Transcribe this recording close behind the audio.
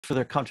for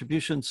their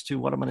contributions to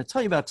what I'm going to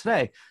tell you about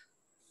today.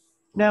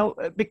 Now,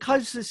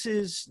 because this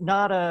is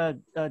not a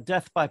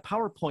death by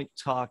PowerPoint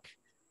talk,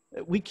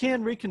 we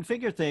can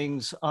reconfigure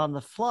things on the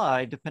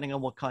fly depending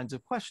on what kinds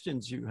of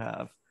questions you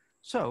have.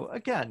 So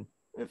again,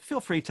 feel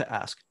free to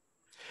ask.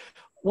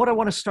 What I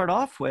want to start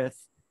off with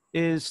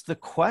is the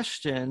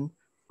question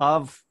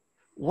of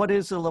what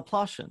is a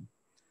Laplacian?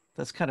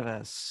 That's kind of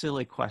a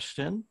silly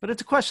question, but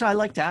it's a question I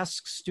like to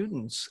ask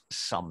students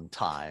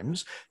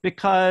sometimes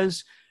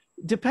because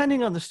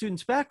depending on the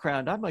student's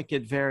background, I might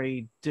get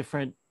very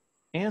different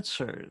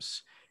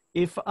answers.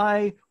 If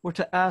I were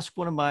to ask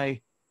one of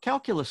my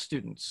calculus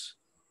students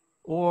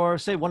or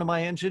say one of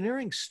my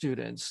engineering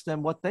students,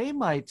 then what they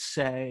might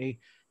say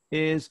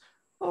is,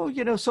 oh,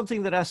 you know,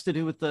 something that has to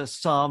do with the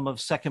sum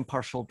of second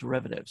partial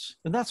derivatives.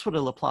 And that's what a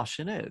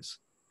Laplacian is.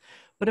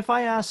 But if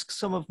I ask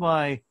some of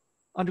my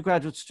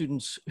undergraduate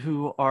students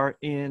who are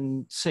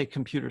in, say,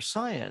 computer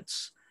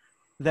science,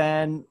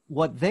 then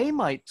what they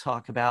might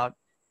talk about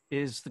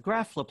is the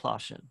graph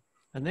Laplacian.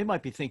 And they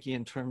might be thinking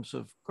in terms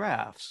of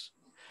graphs.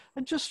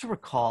 And just to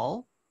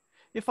recall,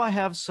 if I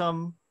have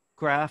some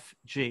graph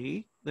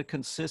G that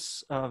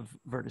consists of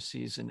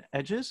vertices and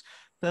edges,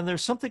 then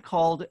there's something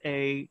called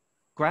a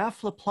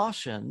graph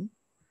Laplacian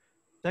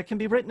that can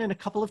be written in a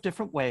couple of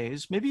different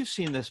ways. Maybe you've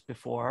seen this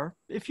before.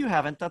 If you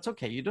haven't, that's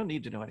okay. You don't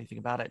need to know anything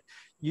about it.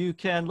 You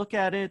can look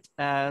at it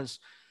as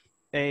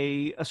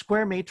a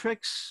square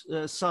matrix,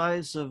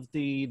 size of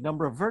the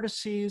number of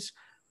vertices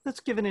that's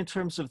given in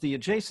terms of the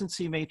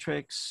adjacency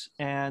matrix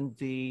and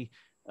the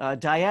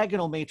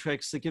diagonal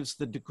matrix that gives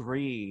the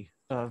degree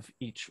of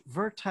each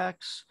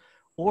vertex.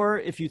 Or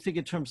if you think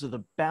in terms of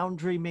the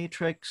boundary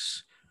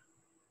matrix,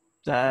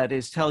 that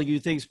is telling you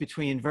things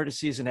between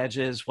vertices and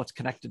edges, what's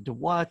connected to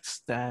what,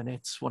 then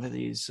it's one of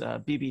these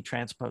BB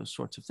transpose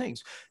sorts of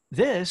things.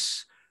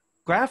 This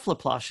graph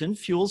Laplacian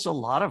fuels a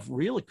lot of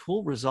really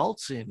cool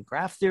results in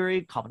graph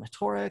theory,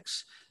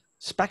 combinatorics,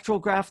 spectral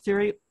graph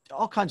theory,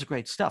 all kinds of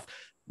great stuff.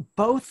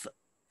 Both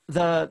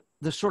the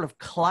sort of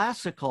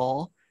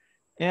classical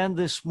and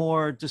this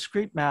more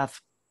discrete math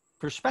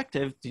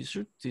perspective,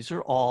 these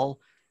are all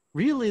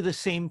really the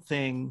same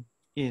thing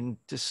in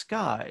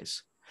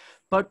disguise.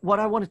 But what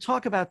I want to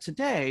talk about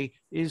today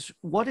is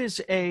what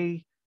is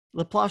a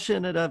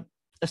Laplacian at a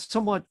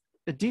somewhat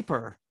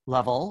deeper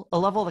level, a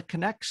level that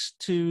connects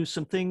to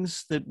some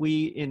things that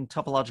we in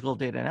topological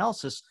data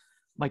analysis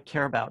might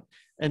care about.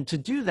 And to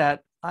do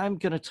that, I'm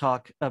going to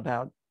talk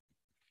about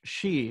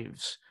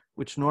sheaves,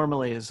 which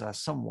normally is a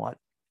somewhat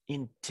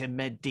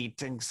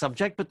intimidating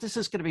subject, but this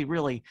is going to be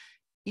really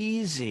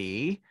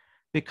easy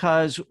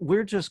because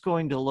we're just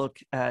going to look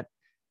at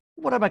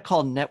what I might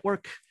call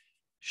network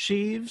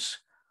sheaves.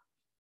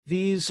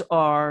 These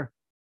are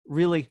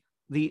really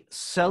the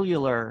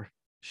cellular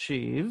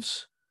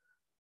sheaves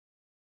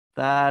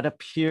that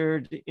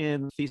appeared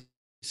in the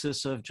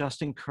thesis of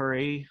Justin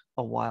Curry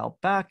a while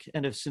back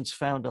and have since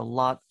found a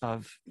lot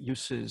of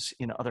uses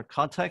in other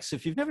contexts.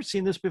 If you've never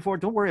seen this before,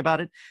 don't worry about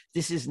it.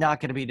 This is not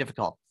going to be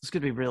difficult. It's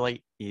going to be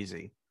really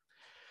easy.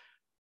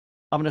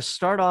 I'm going to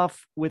start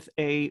off with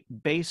a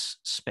base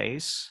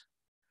space.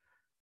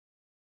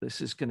 This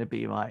is going to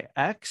be my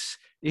X.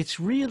 It's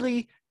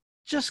really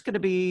just going to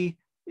be,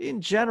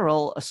 in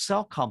general, a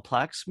cell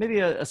complex, maybe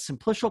a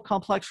simplicial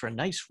complex or a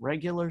nice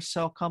regular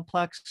cell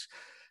complex.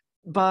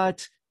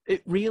 But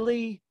it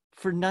really,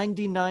 for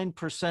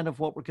 99% of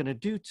what we're going to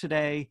do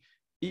today,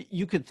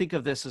 you could think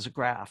of this as a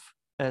graph,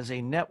 as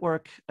a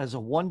network, as a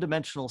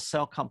one-dimensional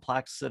cell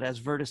complex that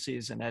has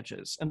vertices and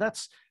edges. And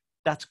that's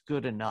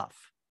good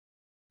enough.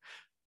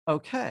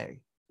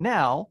 Okay,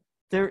 now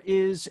there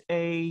is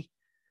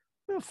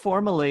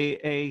formally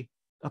a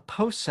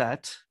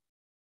poset,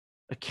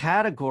 a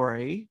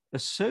category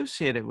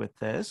associated with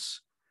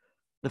this,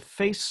 the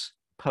face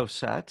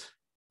poset.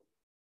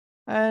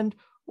 And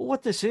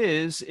what this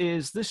is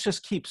this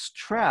just keeps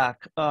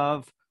track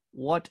of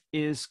what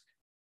is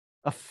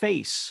a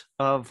face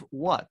of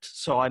what.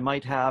 So I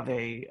might have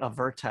a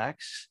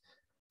vertex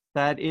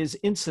that is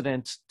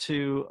incident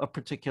to a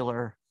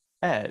particular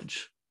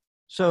edge.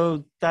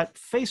 So that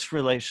face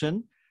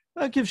relation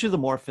gives you the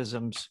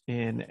morphisms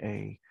in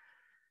a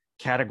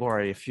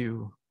category if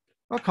you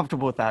are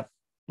comfortable with that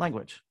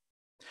language.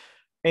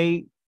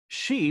 A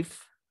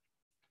sheaf,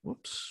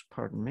 whoops,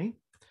 pardon me,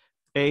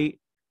 a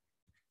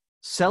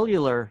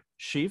cellular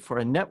sheaf or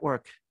a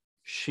network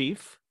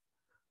sheaf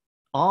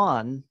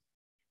on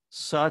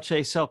such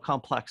a cell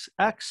complex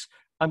X,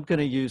 I'm going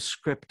to use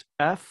script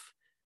F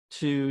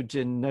to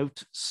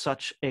denote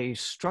such a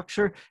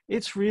structure.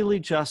 It's really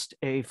just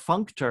a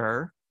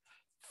functor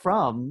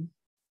from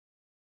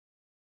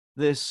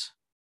this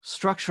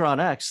structure on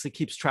X that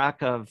keeps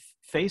track of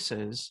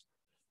faces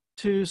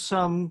to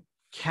some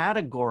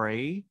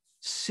category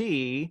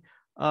C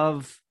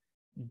of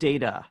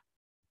data.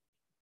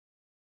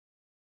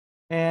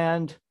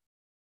 And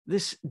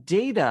this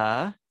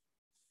data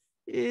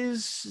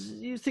is,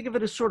 you think of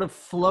it as sort of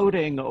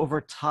floating over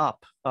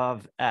top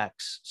of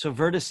X. So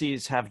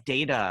vertices have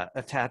data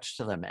attached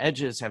to them.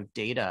 Edges have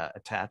data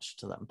attached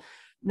to them.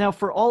 Now,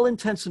 for all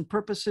intents and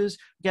purposes,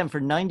 again,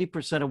 for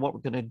 90% of what we're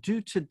going to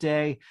do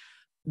today,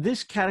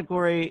 this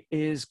category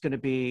is going to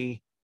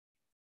be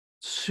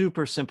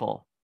super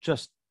simple,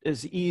 just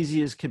as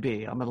easy as can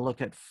be. I'm going to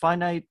look at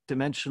finite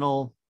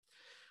dimensional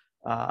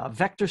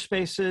vector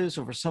spaces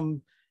over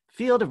some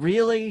field of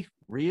really,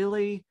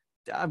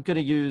 I'm going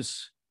to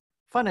use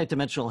finite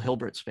dimensional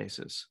Hilbert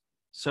spaces.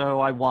 So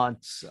I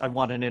want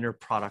an inner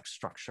product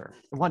structure.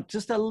 I want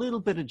just a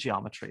little bit of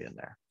geometry in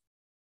there.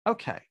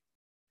 Okay.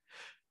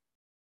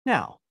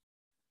 Now,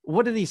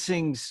 what do these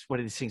things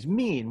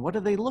mean? What do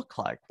they look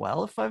like?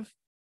 Well, if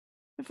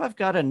I've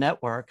got a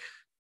network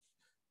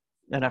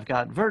and I've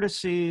got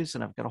vertices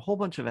and I've got a whole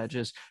bunch of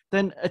edges,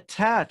 then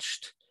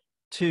attached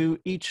to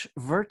each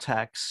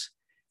vertex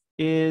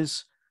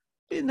is,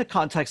 in the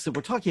context that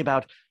we're talking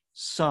about,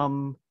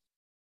 some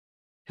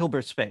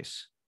Hilbert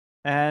space.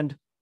 And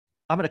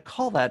I'm going to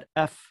call that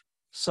F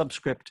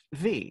subscript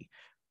V.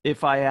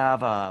 If I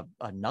have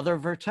another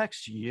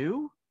vertex,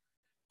 U,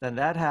 then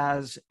that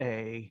has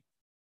a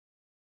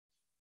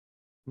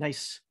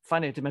nice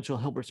finite dimensional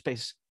Hilbert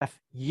space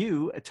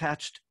FU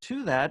attached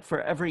to that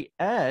for every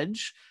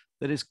edge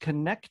that is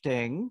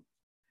connecting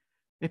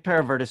a pair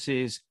of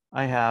vertices.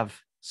 I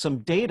have some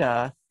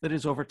data that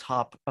is over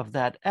top of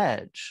that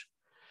edge.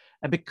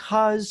 And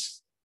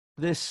because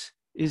this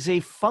is a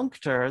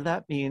functor,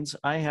 that means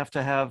I have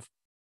to have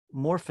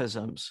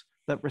morphisms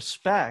that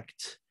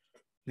respect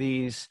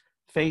these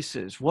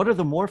faces. What are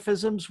the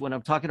morphisms when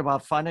I'm talking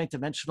about finite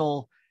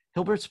dimensional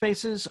Hilbert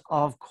spaces?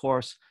 Of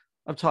course,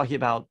 I'm talking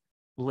about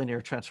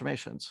linear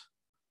transformations.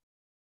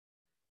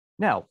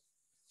 Now,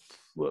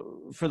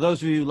 for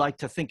those of you who like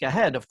to think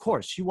ahead, of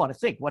course, you want to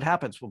think, what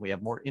happens when we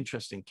have more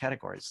interesting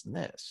categories than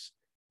this?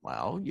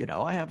 Well, you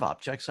know, I have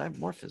objects, I have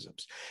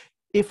morphisms.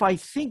 If I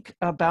think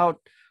about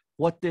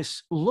what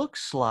this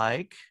looks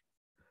like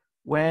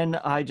when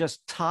I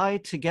just tie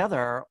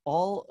together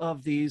all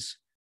of these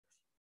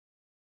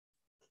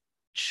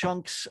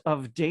chunks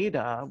of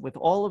data with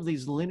all of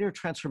these linear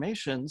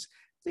transformations,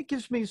 it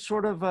gives me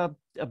sort of a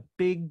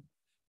big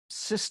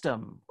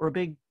system or a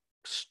big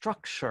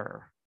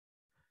structure.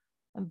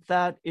 And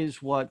that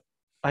is what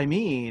I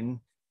mean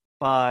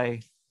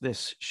by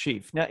this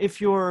sheaf. Now, if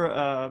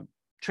you're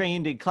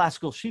trained in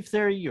classical sheaf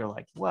theory, you're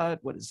like, what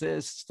is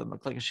this? Doesn't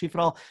look like a sheaf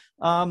at all.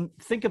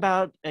 Think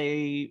about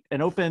an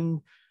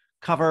open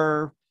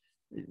cover,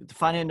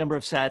 finite number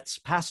of sets,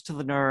 pass to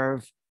the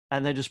nerve,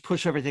 and then just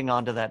push everything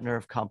onto that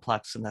nerve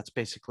complex. And that's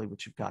basically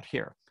what you've got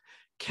here.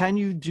 Can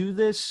you do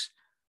this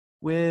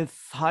with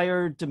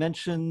higher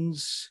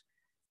dimensions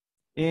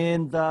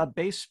in the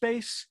base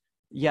space?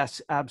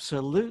 Yes,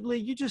 absolutely.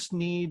 You just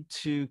need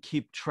to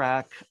keep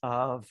track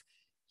of,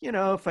 you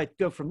know, if I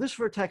go from this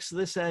vertex to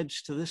this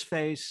edge to this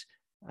face,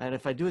 and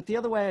if I do it the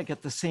other way, I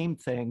get the same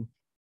thing.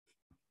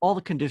 All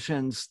the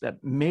conditions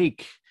that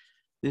make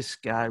this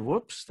guy,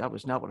 whoops, that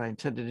was not what I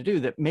intended to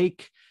do, that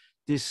make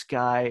this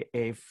guy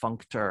a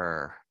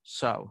functor.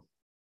 So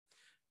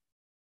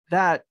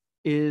that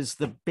is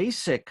the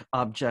basic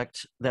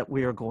object that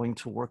we are going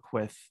to work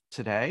with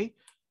today.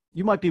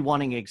 You might be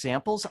wanting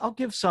examples. I'll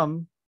give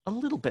some a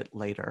little bit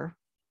later,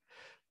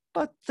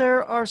 but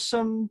there's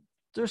some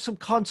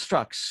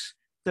constructs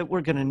that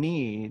we're going to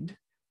need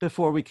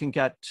before we can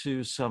get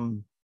to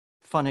some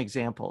fun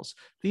examples.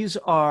 These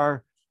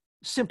are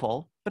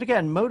simple, but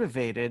again,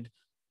 motivated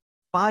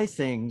by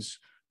things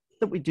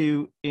that we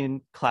do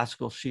in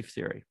classical sheaf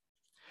theory.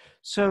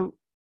 So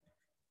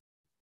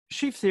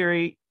sheaf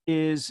theory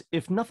is,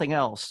 if nothing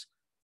else,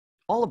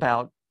 all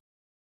about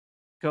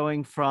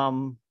going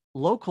from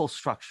local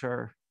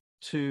structure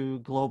to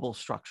global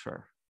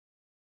structure.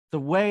 The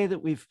way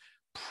that we've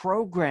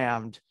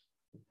programmed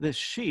this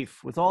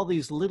sheaf with all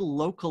these little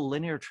local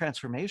linear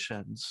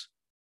transformations,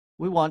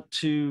 we want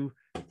to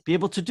be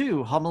able to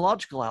do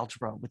homological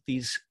algebra with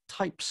these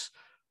types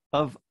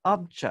of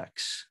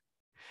objects.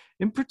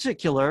 In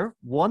particular,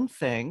 one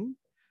thing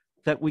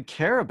that we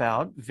care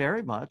about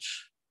very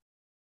much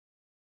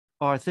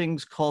are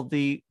things called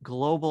the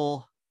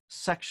global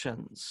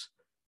sections,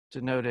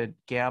 denoted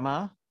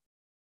gamma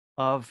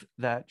of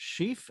that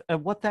sheaf.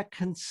 And what that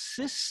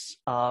consists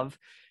of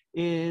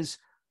is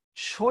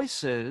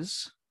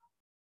choices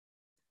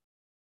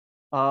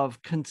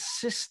of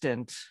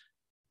consistent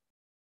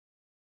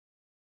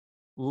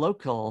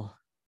local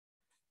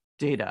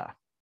data.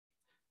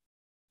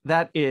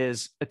 That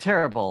is a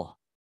terrible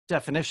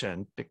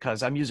definition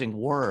because I'm using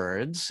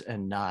words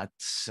and not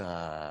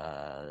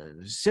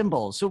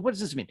symbols. So what does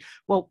this mean?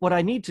 Well, what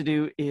I need to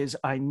do is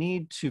I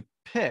need to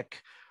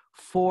pick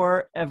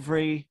for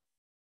every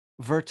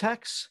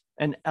vertex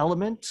an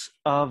element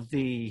of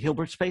the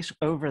Hilbert space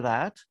over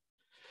that.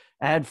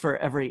 And for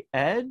every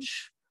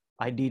edge,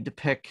 I need to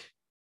pick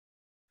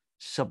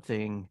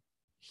something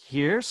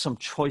here, some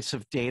choice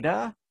of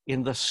data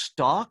in the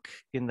stalk,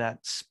 in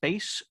that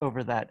space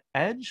over that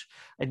edge.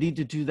 I need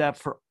to do that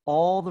for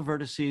all the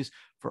vertices,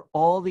 for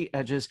all the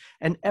edges,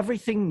 and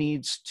everything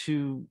needs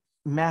to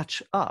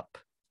match up.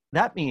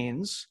 That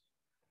means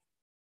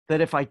that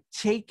if I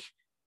take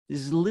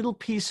this little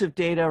piece of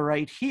data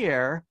right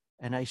here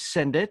and I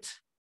send it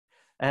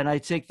and I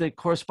take the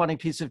corresponding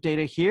piece of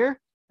data here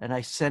and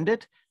I send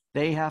it,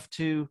 they have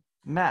to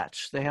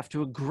match, they have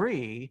to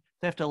agree,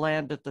 they have to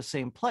land at the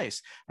same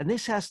place. And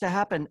this has to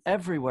happen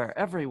everywhere,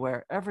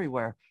 everywhere,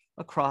 everywhere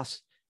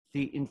across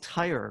the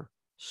entire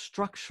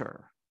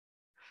structure.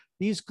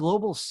 These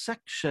global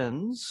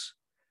sections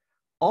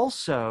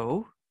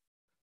also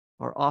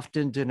are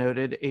often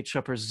denoted h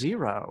upper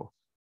 0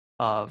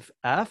 of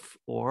f,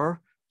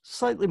 or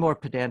slightly more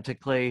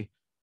pedantically,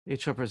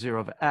 h upper 0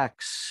 of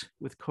x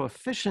with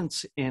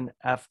coefficients in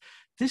f.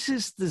 This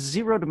is the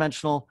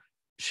zero-dimensional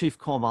sheaf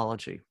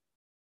cohomology,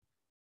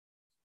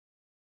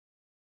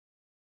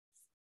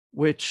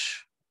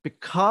 which,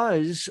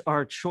 because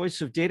our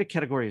choice of data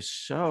category is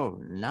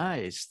so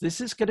nice, this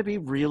is going to be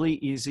really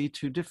easy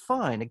to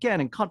define.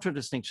 Again, in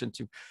contradistinction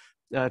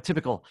to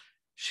typical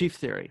sheaf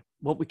theory,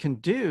 what we can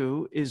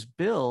do is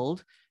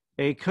build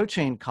a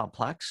cochain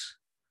complex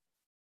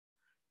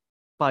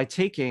by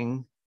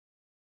taking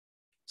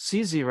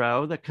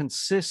C0 that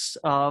consists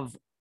of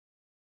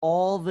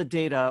all the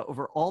data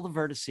over all the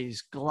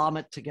vertices, glom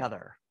it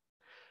together.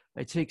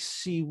 I take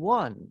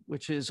C1,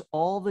 which is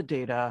all the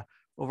data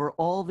over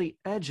all the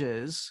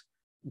edges,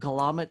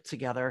 glom it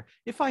together.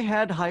 If I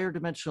had higher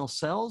dimensional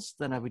cells,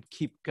 then I would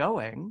keep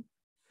going.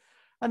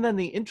 And then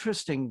the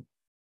interesting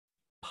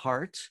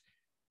part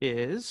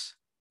is,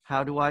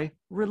 how do I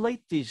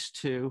relate these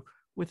two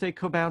with a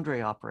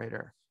coboundary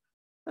operator?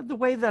 And the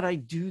way that I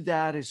do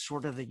that is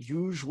sort of the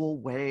usual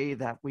way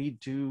that we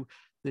do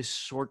this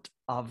sort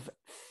of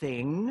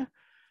thing.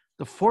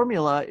 The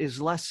formula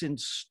is less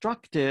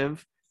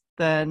instructive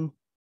than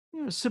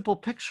a simple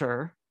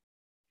picture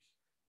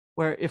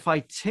where if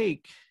I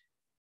take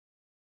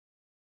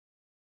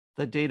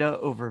the data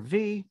over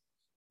V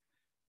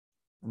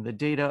and the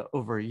data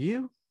over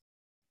U,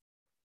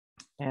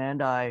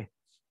 and I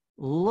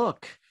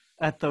look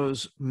at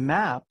those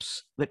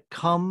maps that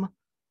come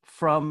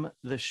from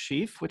the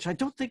sheaf, which I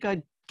don't think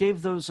I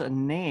gave those a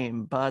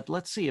name, but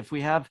let's see. If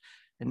we have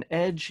an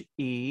edge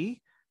E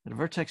and a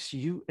vertex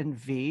U and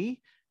V,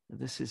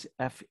 this is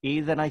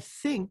FE, then I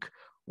think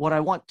what I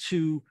want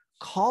to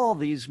call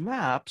these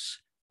maps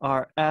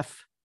are FV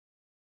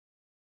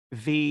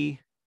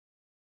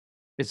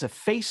is a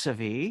face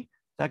of E.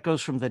 That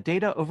goes from the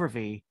data over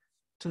V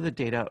to the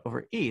data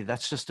over E.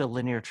 That's just a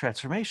linear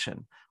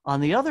transformation. On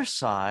the other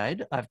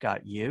side, I've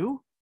got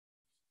U,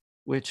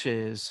 which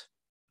is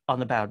on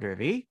the boundary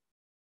of E.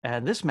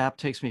 And this map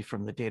takes me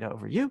from the data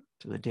over U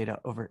to the data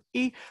over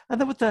E.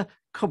 And then what the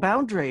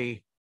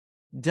coboundary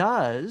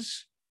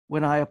does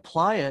when I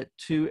apply it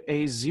to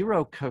a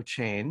zero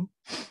cochain,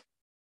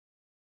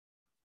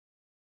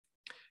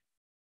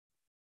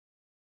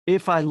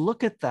 if I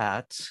look at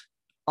that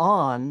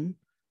on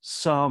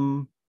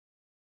some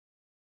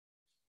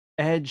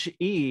edge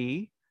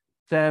E,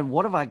 then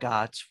what have I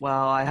got?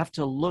 Well, I have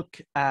to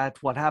look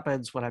at what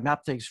happens when I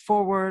map things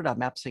forward. I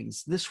map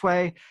things this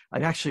way.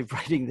 I'm actually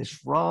writing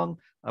this wrong.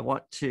 I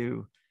want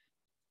to,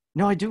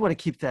 no, I do want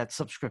to keep that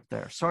subscript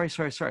there. Sorry.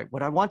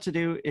 What I want to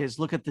do is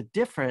look at the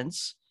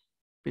difference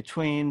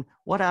between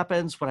what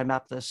happens when I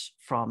map this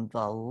from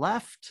the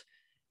left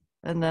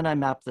and then I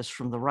map this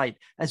from the right.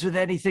 As with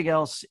anything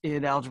else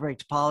in algebraic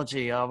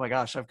topology, oh my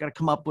gosh, I've got to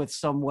come up with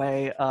some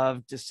way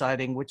of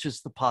deciding which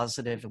is the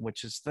positive and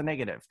which is the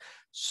negative.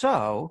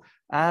 So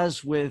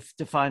as with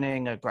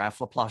defining a graph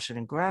Laplacian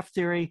in graph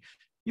theory,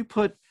 you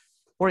put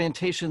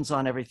orientations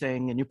on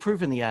everything and you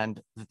prove in the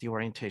end that the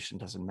orientation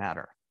doesn't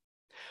matter.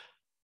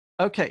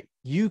 Okay,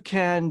 you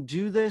can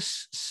do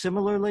this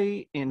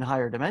similarly in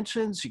higher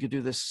dimensions. You could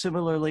do this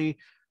similarly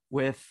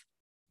with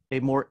a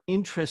more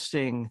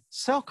interesting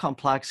cell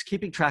complex,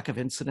 keeping track of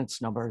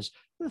incidence numbers,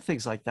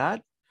 things like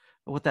that.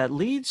 And what that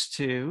leads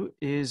to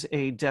is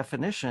a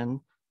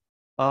definition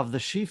of the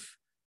sheaf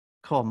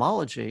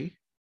cohomology,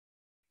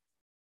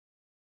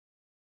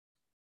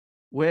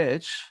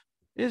 which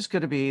is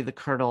going to be the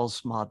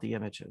kernels mod the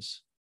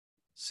images,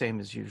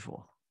 same as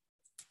usual.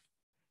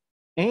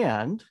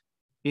 And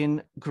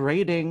in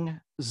grading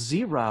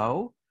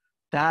 0,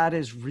 that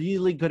is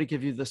really going to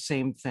give you the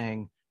same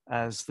thing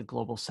as the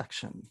global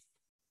section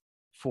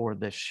for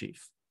this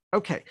sheaf.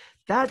 Okay,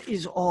 that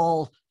is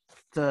all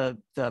the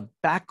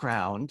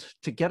background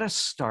to get us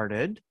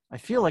started. I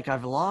feel like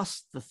I've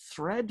lost the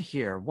thread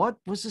here. What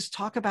was this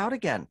talk about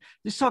again?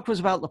 This talk was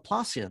about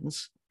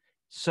Laplacians.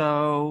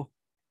 So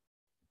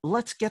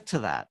let's get to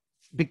that.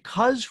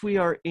 Because we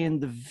are in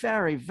the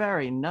very,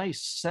 very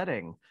nice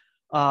setting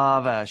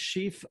of a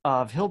sheaf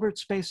of Hilbert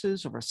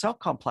spaces over a cell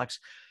complex,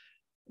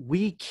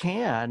 we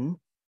can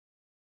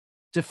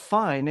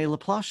define a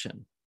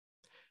Laplacian.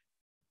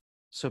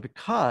 So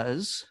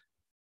because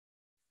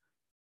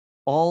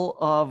all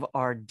of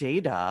our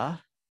data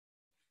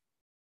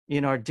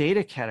in our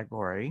data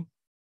category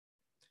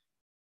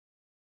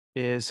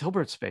is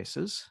Hilbert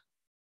spaces,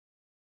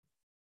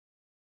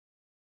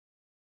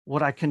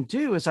 what I can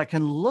do is I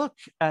can look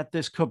at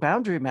this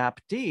coboundary map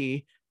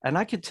D and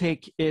I can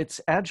take its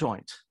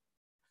adjoint,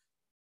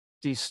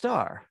 D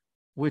star,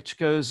 which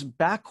goes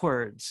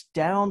backwards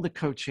down the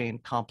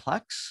cochain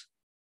complex.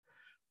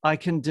 I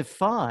can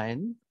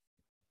define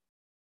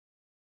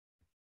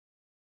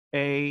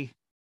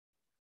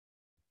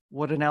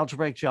what an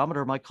algebraic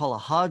geometer might call a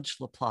Hodge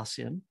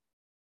Laplacian,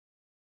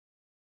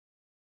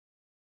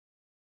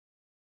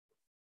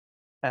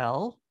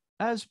 L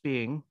as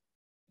being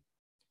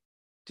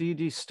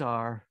d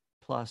star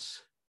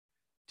plus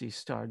d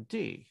star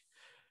d.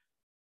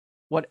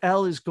 What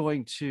L is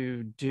going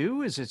to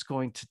do is it's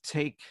going to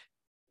take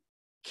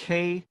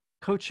k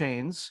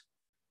cochains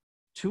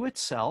to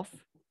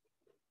itself,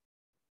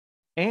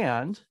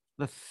 and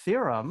the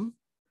theorem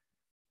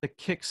that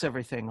kicks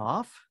everything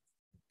off,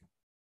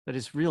 that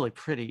is really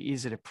pretty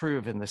easy to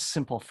prove in this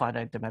simple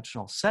finite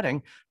dimensional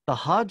setting, the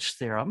Hodge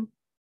theorem,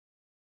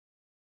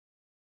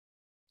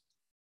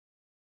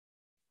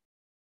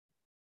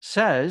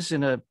 says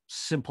in a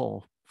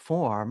simple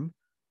form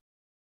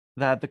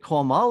that the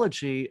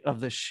cohomology of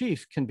the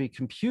sheaf can be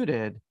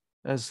computed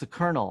as the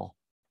kernel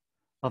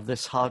of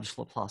this Hodge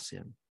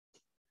Laplacian.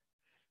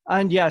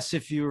 And yes,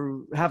 if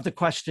you have the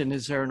question,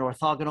 is there an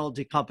orthogonal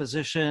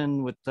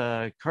decomposition with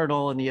the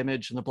kernel and the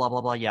image and the blah,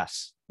 blah, blah?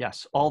 Yes,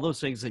 yes, all those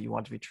things that you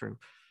want to be true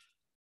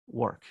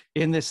work.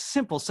 In this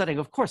simple setting,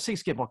 of course,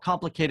 things get more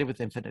complicated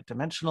with infinite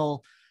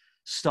dimensional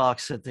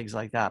stocks and things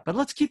like that. But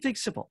let's keep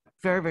things simple,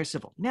 very, very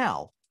simple.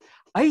 Now,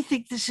 I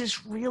think this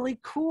is really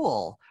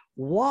cool.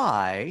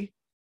 Why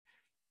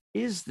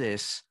is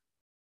this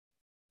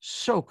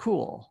so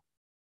cool?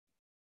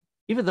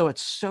 Even though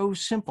it's so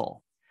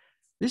simple,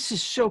 this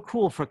is so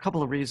cool for a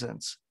couple of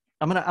reasons.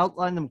 I'm going to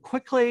outline them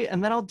quickly,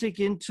 and then I'll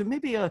dig into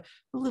maybe a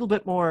little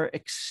bit more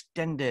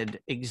extended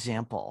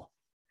example.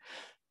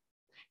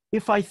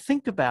 If I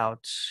think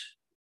about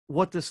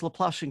what this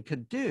Laplacian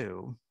could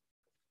do,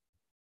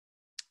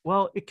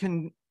 well, it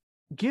can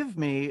give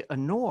me a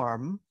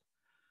norm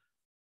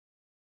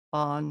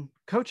on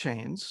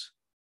cochains.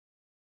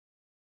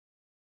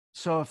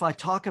 So if I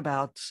talk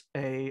about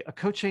a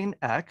cochain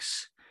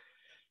X,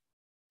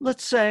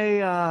 let's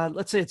say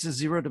it's a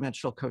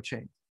zero-dimensional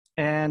cochain,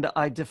 and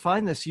I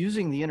define this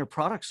using the inner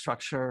product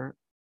structure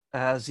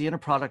as the inner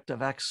product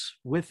of X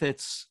with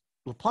its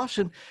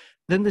Laplacian,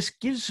 then this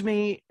gives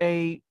me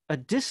a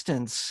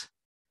distance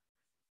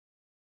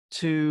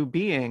to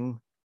being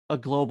a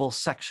global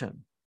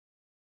section.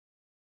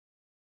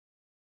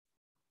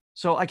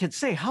 So I could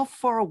say, how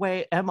far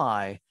away am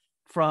I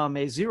from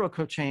a zero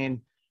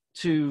cochain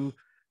to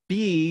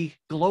be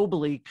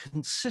globally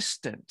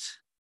consistent?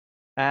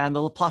 And the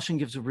Laplacian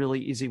gives a really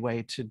easy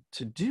way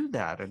to do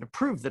that and to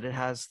prove that it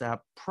has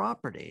that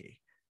property.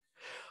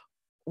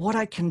 What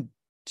I can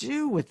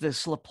do with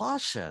this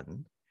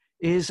Laplacian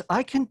is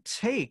I can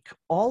take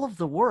all of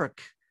the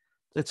work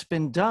that's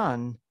been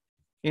done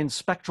in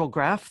spectral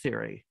graph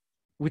theory,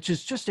 which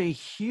is just a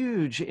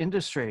huge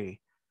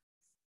industry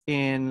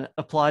in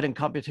applied and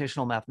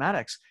computational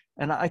mathematics,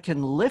 and I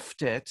can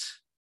lift it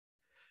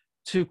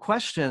to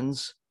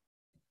questions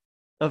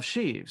of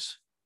sheaves.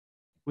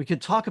 We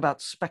could talk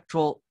about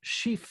spectral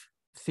sheaf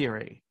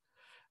theory.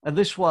 And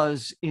this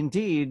was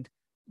indeed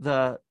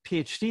the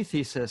PhD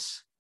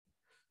thesis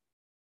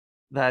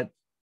that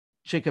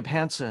Jakob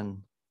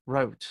Hansen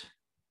wrote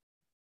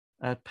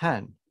at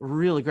Penn.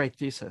 Really great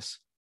thesis.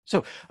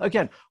 So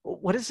again,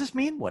 what does this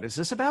mean? What is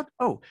this about?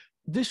 Oh,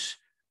 this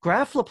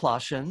graph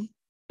Laplacian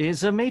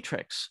is a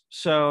matrix.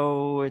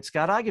 So it's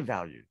got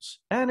eigenvalues,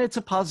 and it's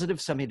a positive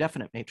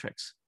semi-definite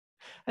matrix.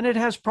 And it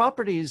has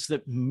properties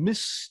that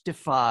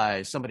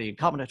mystify somebody in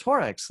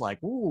combinatorics,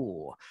 like,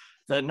 ooh,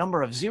 the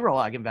number of zero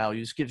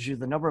eigenvalues gives you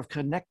the number of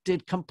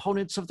connected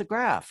components of the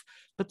graph.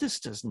 But this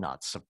does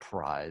not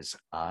surprise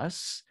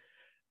us.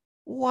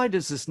 Why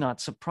does this not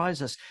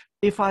surprise us?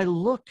 If I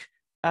look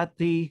at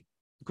the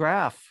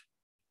graph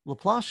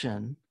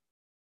Laplacian,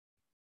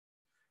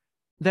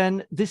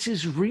 then this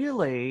is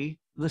really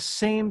the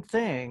same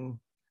thing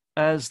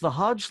as the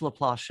Hodge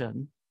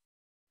Laplacian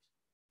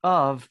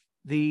of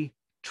the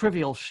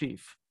trivial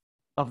sheaf,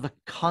 of the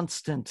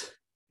constant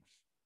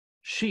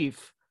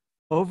sheaf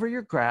over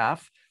your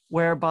graph,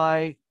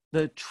 whereby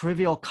the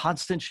trivial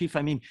constant sheaf,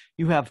 I mean,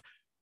 you have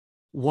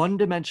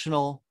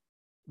one-dimensional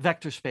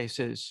vector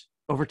spaces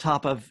over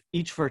top of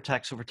each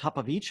vertex, over top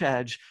of each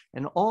edge,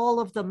 and all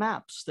of the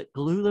maps that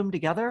glue them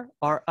together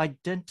are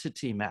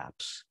identity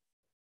maps.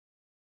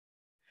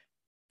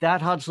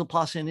 That Hodge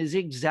Laplacian is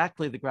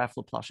exactly the graph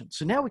Laplacian.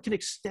 So now we can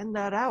extend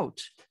that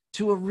out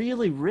to a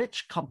really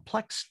rich,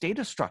 complex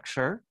data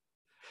structure.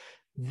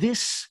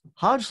 This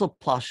Hodge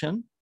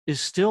Laplacian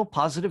is still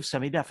positive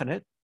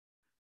semi-definite.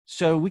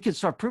 So we can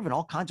start proving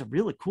all kinds of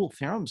really cool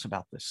theorems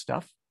about this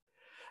stuff.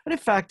 And in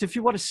fact, if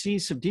you want to see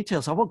some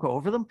details, I won't go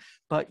over them,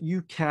 but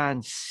you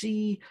can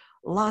see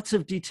lots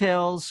of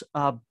details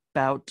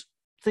about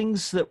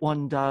things that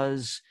one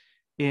does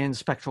in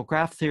spectral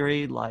graph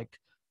theory, like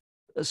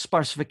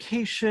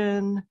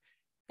sparsification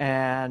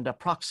and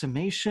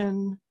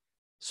approximation,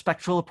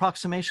 spectral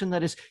approximation.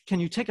 That is, can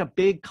you take a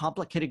big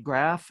complicated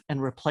graph and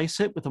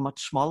replace it with a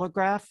much smaller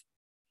graph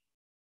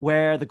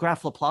where the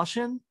graph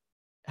Laplacian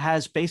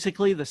has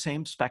basically the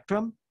same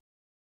spectrum?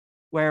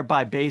 Where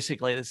by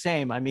basically the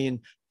same, I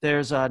mean,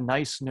 there's a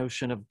nice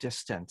notion of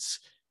distance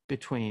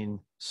between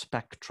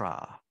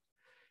spectra.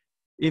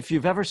 If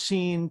you've ever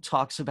seen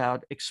talks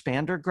about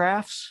expander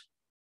graphs,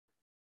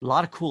 a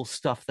lot of cool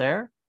stuff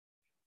there.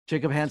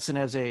 Jakob Hansen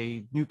has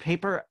a new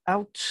paper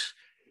out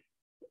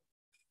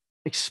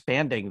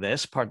expanding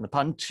this, pardon the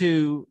pun,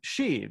 to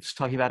sheaves,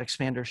 talking about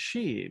expander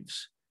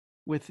sheaves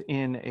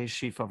within a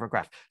sheaf over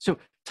graph. So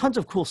tons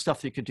of cool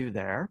stuff you could do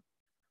there.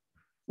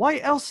 Why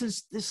else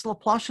is this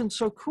Laplacian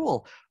so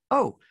cool?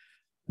 Oh,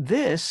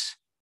 this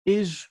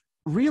is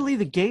really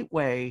the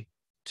gateway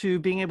to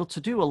being able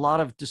to do a lot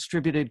of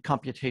distributed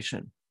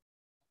computation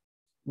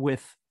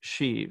with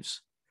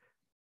sheaves.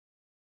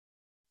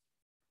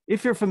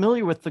 If you're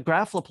familiar with the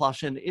graph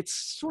Laplacian, it's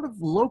sort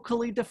of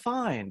locally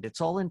defined. It's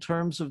all in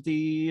terms of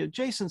the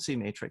adjacency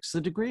matrix,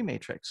 the degree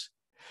matrix.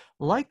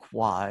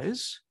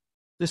 Likewise,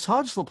 this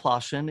Hodge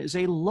Laplacian is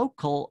a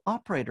local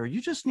operator.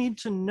 You just need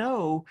to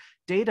know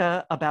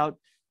data about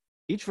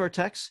each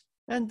vertex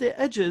and the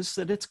edges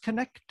that it's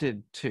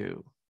connected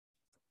to.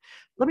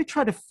 Let me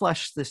try to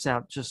flesh this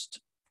out just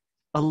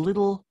a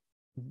little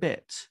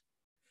bit.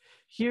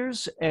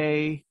 Here's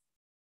a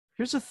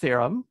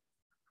theorem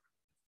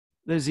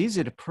that is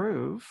easy to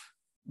prove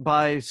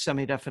by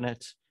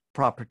semi-definite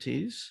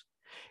properties.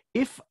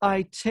 If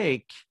I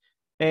take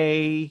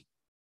a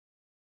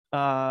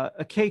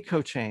k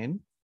cochain,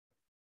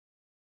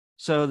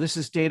 so this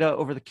is data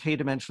over the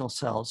k-dimensional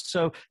cells.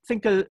 So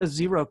think a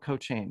zero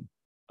cochain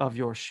of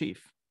your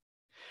sheaf.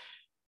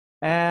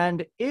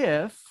 And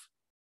if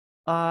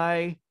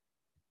I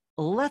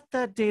let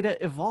that data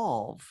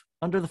evolve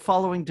under the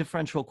following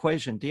differential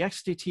equation,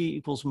 dx dt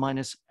equals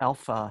minus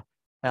alpha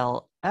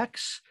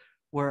Lx,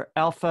 where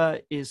alpha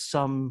is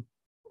some,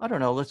 I don't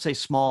know, let's say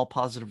small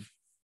positive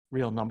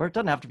real number. It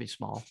doesn't have to be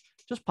small,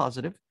 just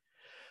positive.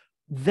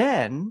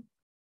 Then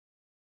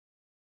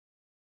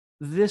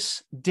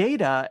this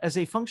data as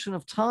a function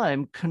of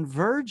time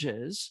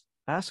converges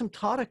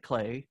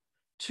asymptotically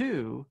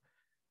to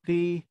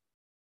the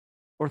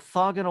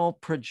orthogonal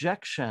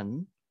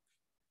projection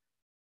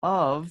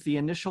of the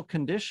initial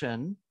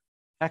condition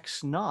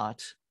x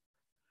naught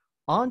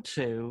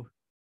onto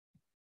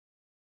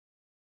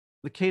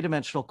the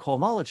k-dimensional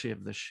cohomology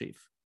of this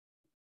sheaf.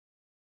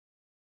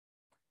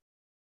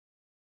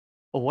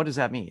 Well, what does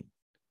that mean?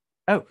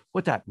 Oh,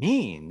 what that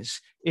means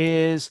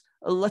is,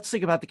 let's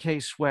think about the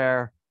case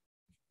where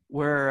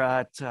we're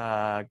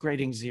at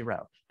grading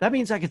 0. That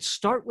means I could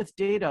start with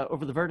data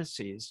over the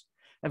vertices,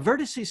 and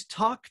vertices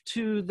talk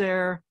to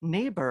their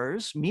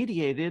neighbors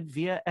mediated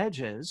via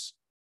edges,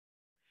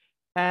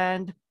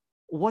 and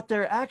what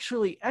they're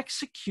actually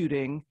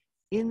executing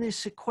in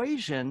this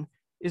equation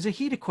is a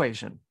heat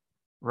equation,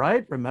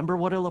 right? Remember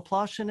what a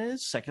Laplacian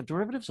is? Second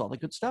derivatives, all the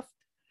good stuff.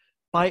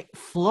 By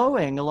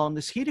flowing along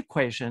this heat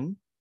equation,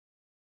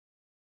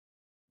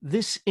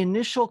 this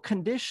initial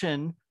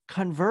condition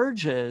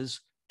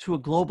converges to a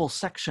global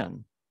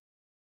section.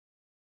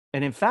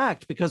 And in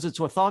fact, because it's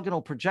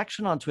orthogonal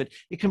projection onto it,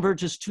 it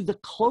converges to the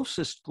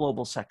closest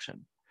global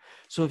section.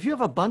 So if you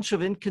have a bunch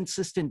of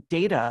inconsistent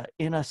data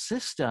in a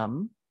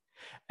system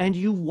and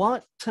you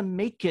want to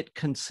make it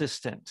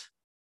consistent,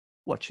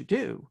 what you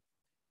do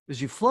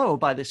is you flow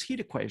by this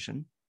heat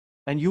equation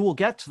and you will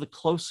get to the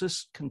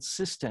closest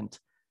consistent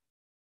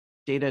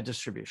data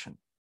distribution.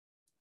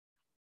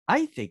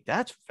 I think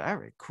that's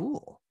very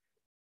cool.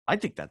 I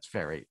think that's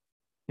very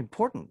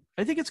important.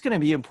 I think it's going to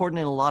be important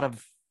in a lot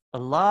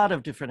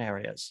of different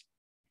areas.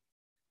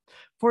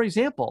 For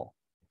example,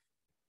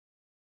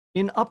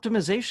 in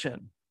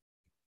optimization,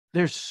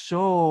 there's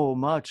so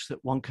much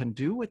that one can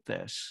do with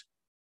this.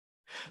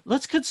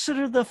 Let's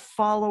consider the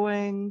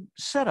following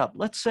setup.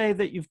 Let's say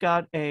that you've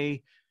got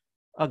a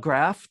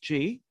graph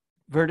G,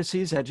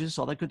 vertices, edges,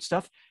 all that good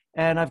stuff,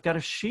 and I've got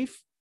a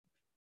sheaf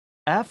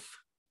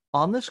F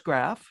on this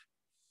graph.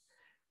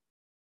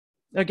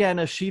 Again,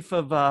 a sheaf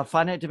of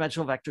finite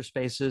dimensional vector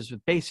spaces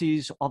with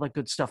bases, all that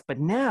good stuff. But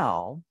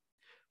now,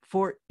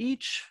 for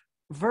each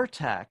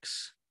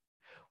vertex,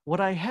 what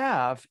I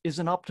have is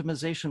an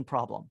optimization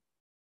problem.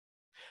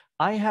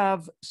 I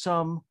have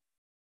some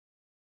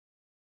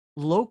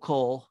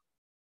local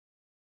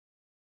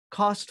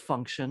cost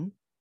function,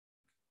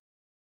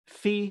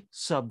 phi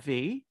sub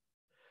v,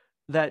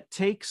 that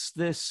takes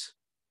this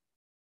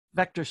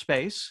vector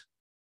space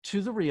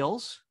to the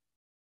reals.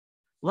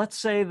 Let's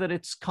say that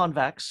it's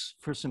convex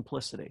for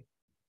simplicity,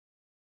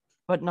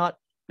 but not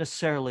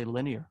necessarily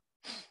linear.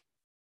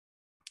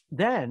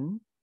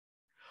 Then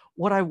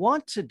what I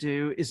want to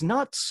do is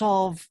not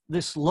solve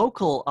this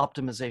local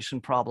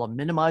optimization problem,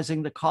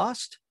 minimizing the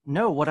cost.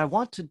 No, what I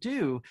want to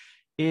do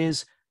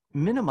is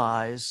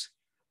minimize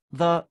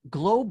the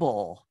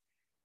global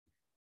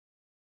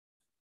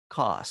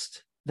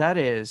cost. That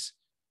is,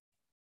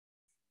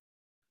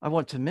 I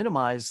want to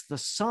minimize the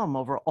sum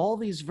over all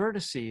these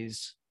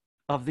vertices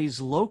of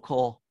these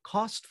local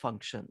cost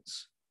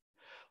functions.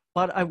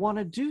 But I want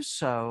to do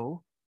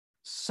so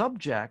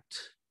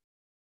subject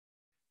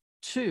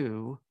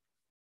to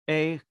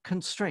a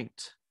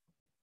constraint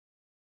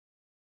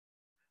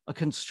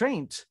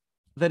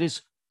that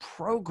is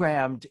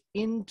programmed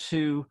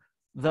into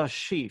the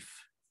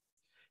sheaf.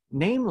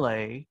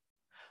 Namely,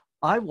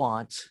 I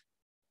want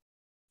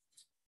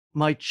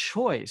my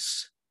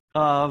choice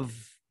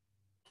of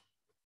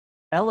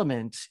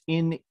element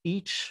in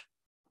each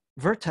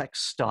vertex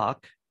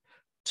stock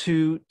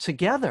to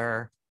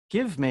together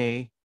give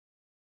me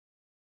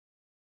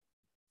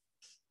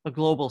a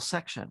global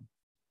section.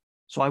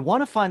 So I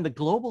want to find the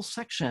global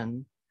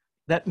section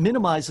that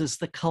minimizes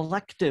the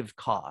collective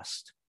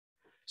cost.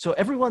 So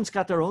everyone's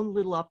got their own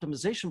little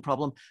optimization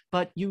problem,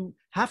 but you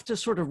have to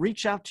sort of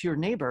reach out to your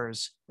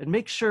neighbors and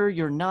make sure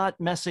you're not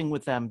messing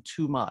with them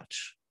too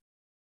much.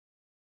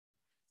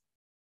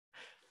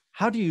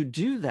 How do you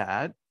do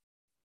that?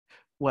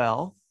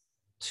 Well,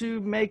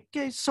 to make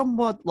a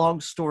somewhat long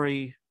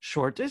story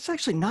short, it's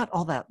actually not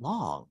all that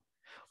long.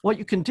 What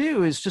you can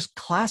do is just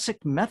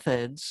classic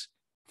methods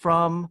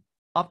from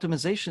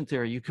optimization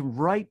theory. You can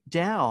write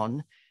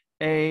down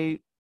a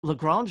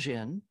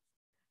Lagrangian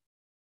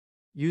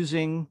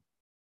using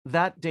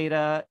that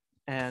data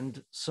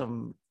and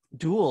some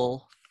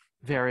dual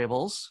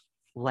variables,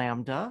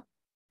 lambda,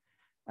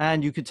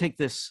 and you could take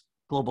this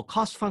global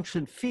cost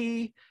function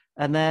phi,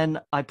 and then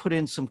I put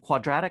in some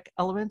quadratic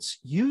elements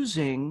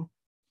using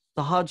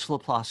the Hodge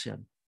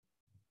Laplacian.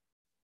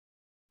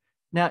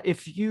 Now,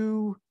 if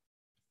you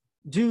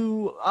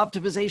do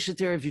optimization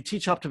theory, if you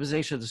teach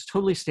optimization, this is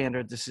totally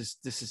standard. This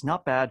is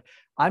not bad.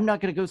 I'm not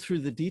going to go through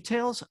the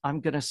details. I'm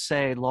going to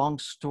say, long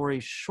story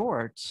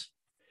short,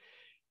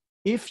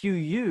 if you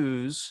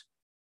use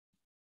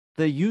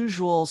the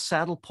usual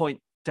saddle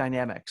point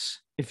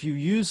dynamics, if you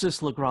use this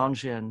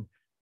Lagrangian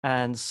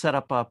and set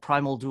up a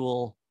primal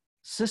dual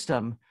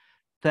system,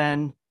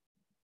 then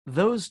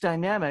those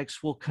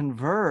dynamics will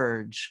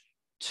converge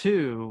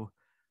to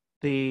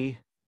the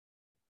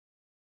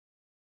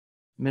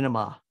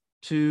minima,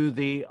 to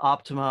the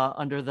optima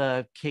under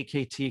the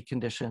KKT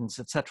conditions,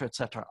 et cetera,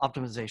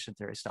 optimization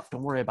theory stuff.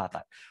 Don't worry about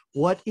that.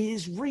 What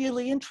is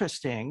really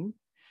interesting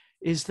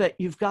is that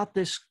you've got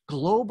this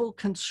global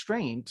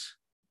constraint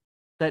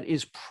that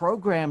is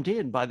programmed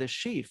in by the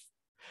sheaf,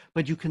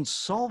 but you can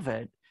solve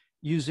it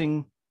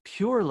using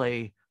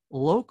purely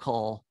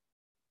local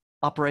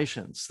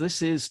operations.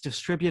 This is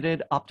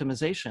distributed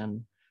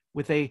optimization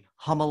with a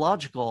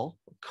homological,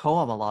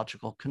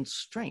 cohomological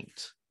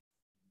constraint.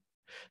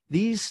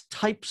 These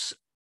types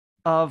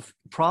of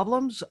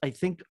problems, I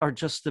think, are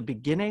just the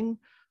beginning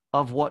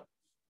of what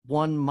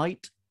one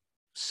might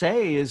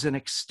say is an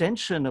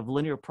extension of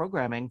linear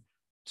programming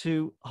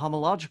to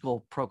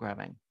homological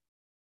programming.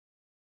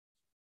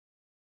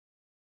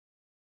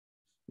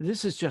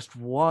 This is just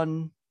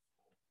one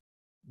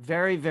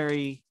very,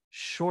 very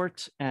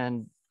short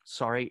and,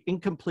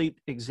 incomplete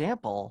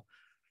example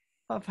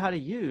of how to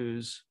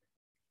use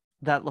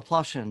that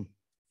Laplacian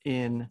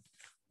in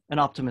an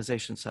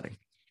optimization setting.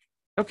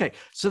 Okay,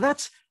 so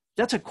that's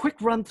a quick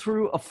run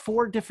through of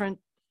four different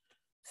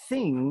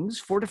things,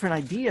 four different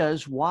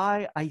ideas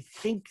why I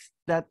think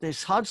that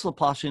this Hodge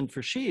Laplacian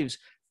for sheaves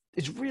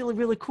is really,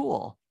 really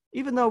cool,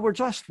 even though we're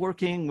just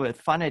working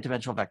with finite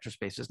dimensional vector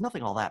spaces,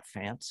 nothing all that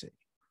fancy.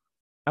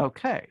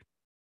 Okay,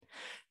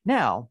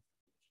 now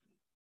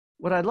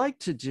what I'd like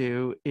to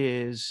do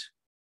is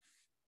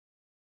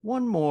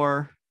one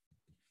more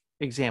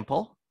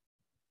example.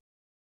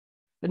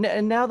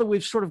 And now that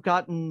we've sort of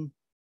gotten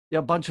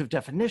a bunch of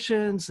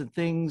definitions and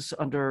things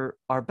under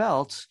our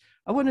belts,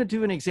 I want to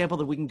do an example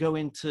that we can go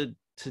into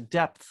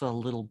depth a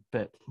little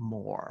bit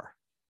more.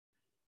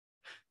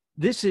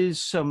 This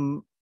is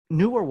some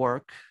newer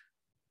work,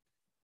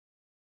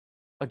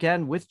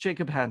 again, with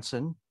Jakob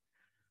Hansen,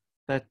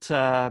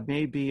 that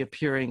may be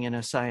appearing in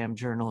a SIAM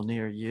journal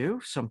near you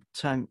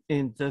sometime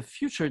in the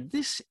future.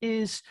 This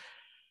is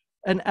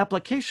an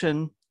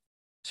application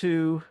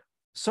to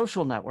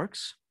social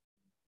networks,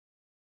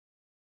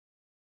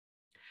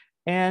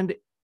 and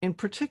in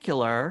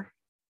particular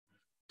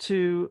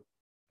to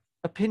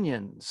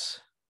opinions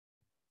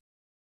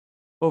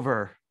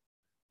over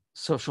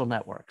social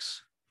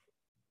networks,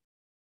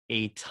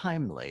 a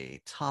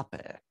timely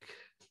topic.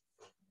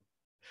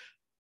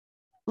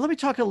 Let me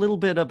talk a little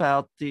bit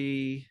about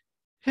the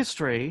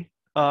history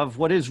of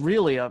what is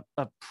really a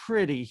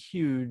pretty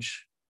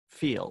huge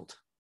field.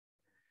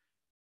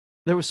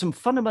 There was some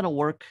fundamental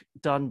work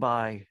done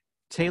by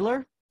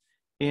Taylor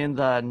in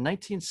the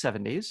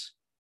 1970s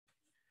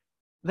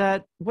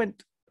that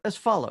went as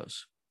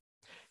follows.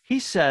 He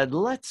said,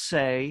 let's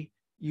say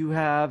you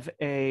have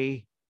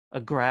a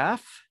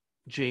graph,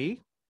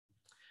 G,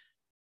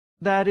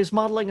 that is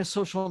modeling a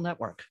social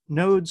network.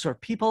 Nodes are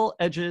people,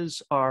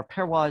 edges are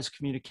pairwise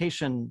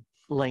communication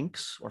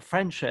links or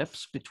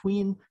friendships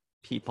between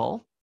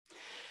people.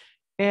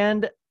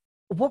 And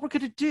what we're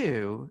going to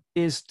do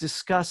is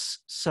discuss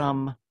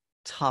some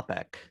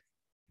topic.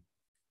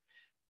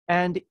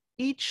 And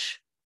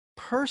each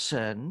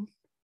person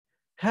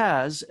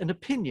has an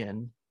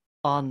opinion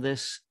on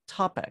this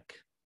topic.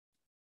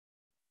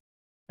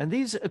 And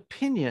these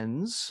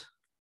opinions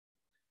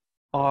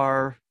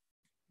are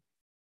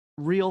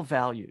real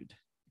valued.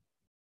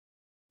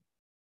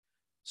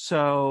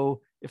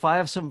 So if I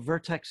have some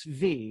vertex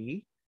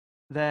V,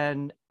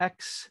 then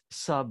X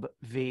sub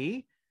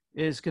V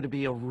is going to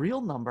be a real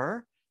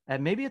number,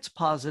 and maybe it's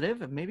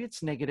positive, and maybe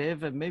it's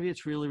negative, and maybe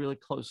it's really, really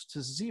close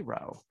to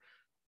zero.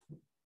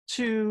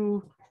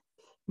 To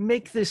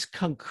make this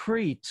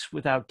concrete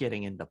without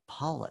getting into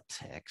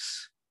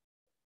politics,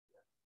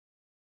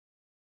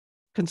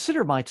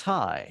 consider my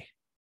tie.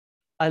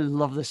 I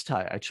love this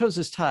tie. I chose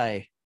this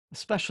tie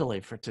especially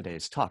for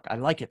today's talk. I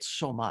like it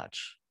so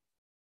much.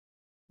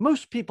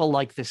 Most people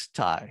like this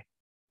tie.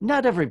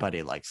 Not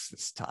everybody likes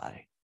this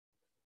tie.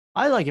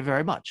 I like it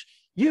very much.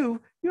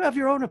 You have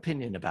your own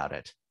opinion about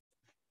it.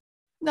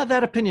 Now,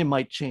 that opinion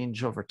might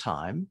change over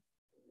time.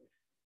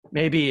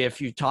 Maybe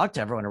if you talk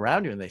to everyone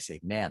around you and they say,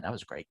 man, that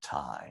was a great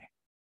tie,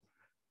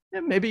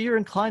 then maybe you're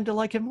inclined to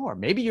like it more.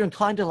 Maybe you're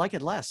inclined to like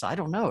it less. I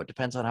don't know. It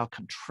depends on how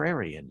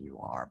contrarian you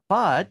are.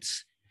 But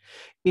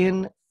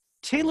in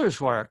Taylor's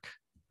work,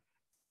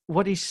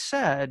 what he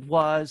said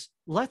was,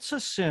 let's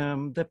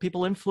assume that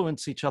people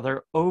influence each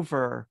other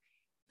over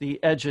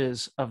the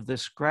edges of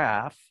this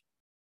graph.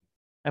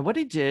 And what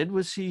he did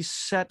was he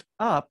set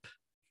up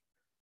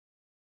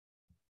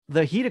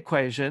the heat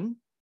equation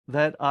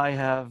that I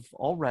have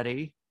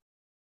already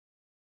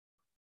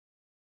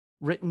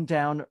written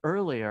down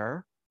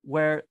earlier,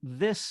 where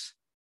this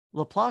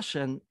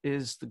Laplacian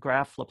is the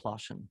graph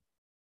Laplacian.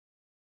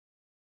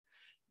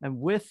 And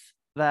with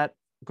that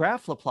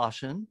graph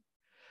Laplacian,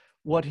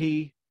 what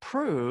he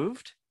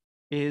proved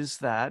is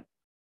that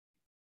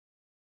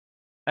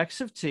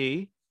x of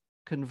t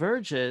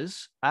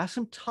converges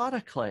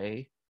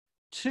asymptotically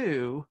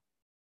to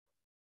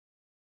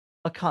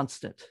a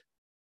constant.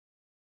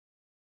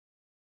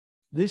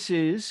 This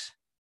is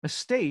a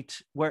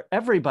state where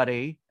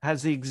everybody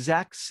has the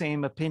exact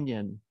same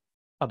opinion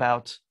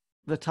about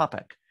the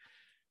topic.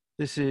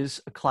 This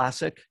is a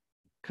classic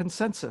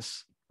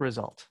consensus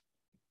result.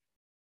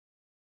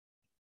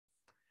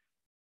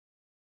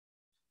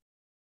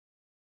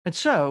 And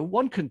so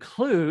one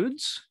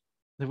concludes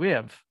that we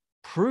have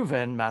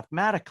proven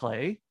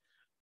mathematically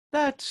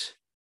that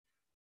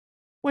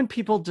when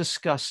people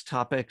discuss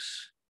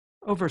topics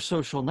over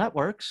social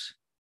networks,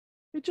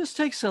 it just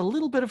takes a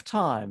little bit of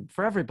time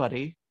for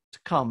everybody to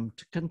come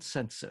to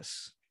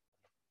consensus.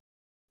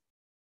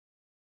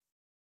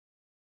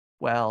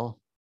 Well,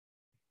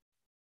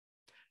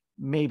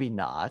 maybe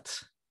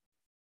not.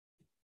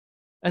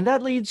 And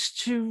that leads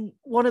to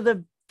one of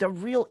the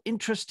real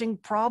interesting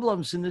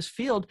problems in this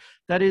field,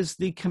 that is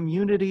the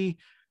community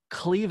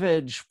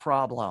cleavage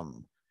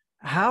problem.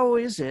 How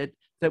is it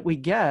that we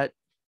get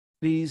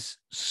these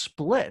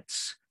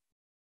splits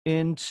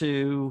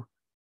into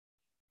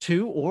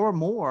two or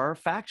more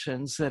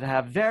factions that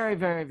have very,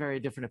 very, very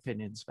different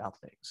opinions about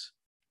things?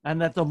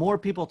 And that the more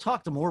people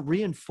talk, the more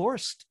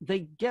reinforced they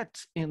get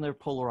in their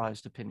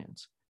polarized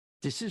opinions.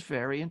 This is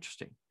very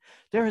interesting.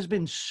 There has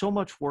been so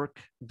much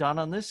work done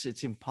on this.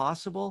 It's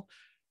impossible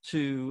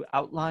to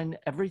outline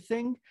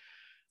everything.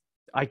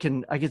 I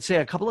can say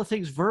a couple of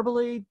things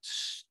verbally.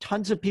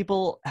 Tons of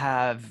people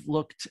have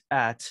looked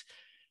at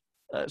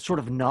sort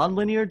of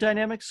nonlinear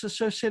dynamics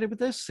associated with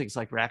this, things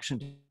like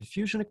reaction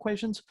diffusion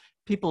equations.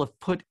 People have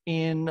put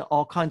in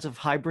all kinds of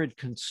hybrid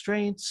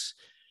constraints.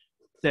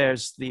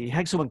 There's the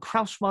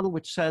Hegselmann-Krauss model,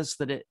 which says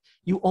that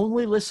you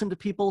only listen to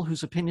people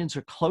whose opinions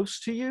are close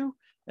to you.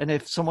 And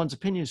if someone's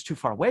opinion is too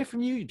far away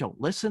from you, you don't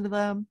listen to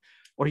them,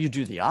 or you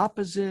do the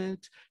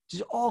opposite.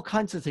 There's all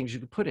kinds of things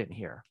you could put in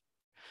here.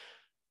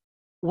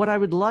 What I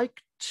would like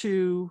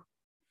to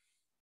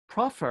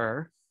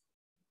proffer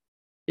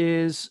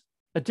is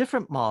a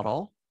different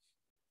model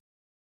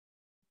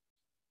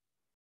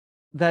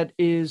that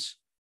is,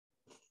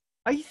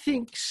 I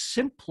think,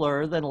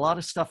 simpler than a lot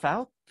of stuff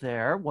out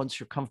there once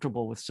you're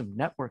comfortable with some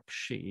network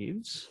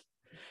sheaves,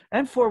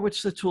 and for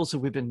which the tools that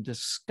we've been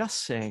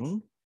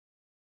discussing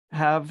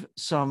have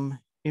some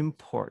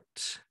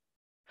import.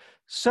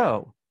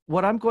 So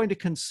what I'm going to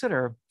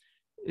consider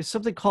is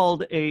something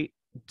called a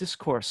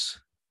discourse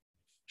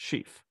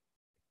sheaf.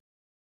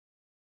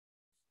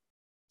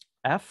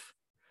 F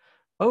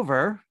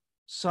over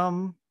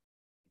some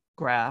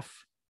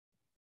graph,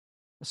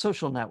 a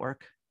social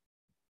network,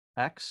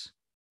 X.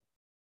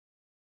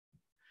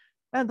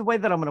 And the way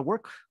that I'm going to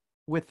work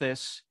with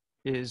this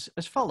is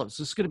as follows.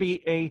 This is going to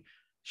be a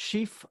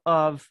sheaf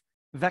of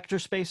vector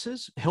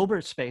spaces,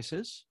 Hilbert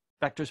spaces,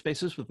 vector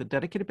spaces with a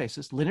dedicated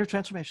basis, linear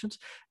transformations,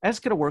 and it's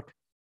going to work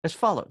as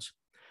follows.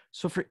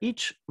 So for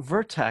each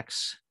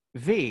vertex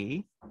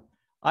V,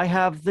 I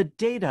have the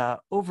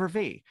data over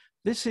V.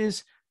 This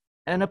is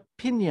an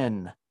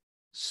opinion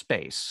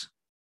space,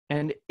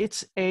 and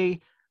it's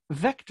a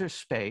vector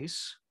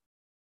space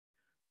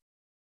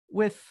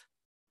with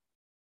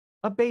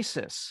a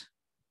basis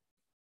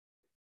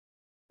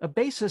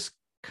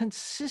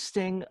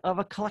consisting of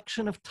a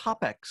collection of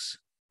topics.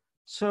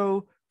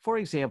 So, for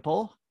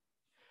example,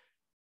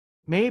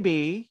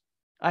 maybe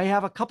I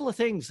have a couple of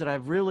things that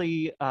I've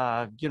really,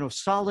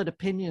 solid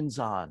opinions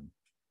on.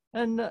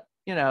 And,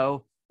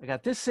 I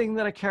got this thing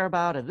that I care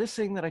about, and this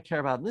thing that I care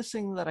about, and this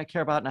thing that I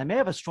care about. And I may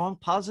have a strong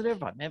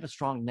positive, I may have a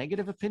strong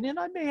negative opinion,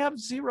 I may have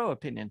zero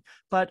opinion,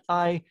 but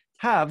I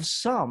have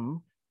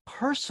some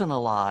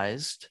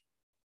personalized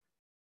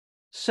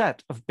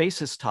set of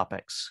basis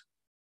topics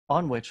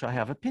on which I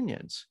have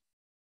opinions.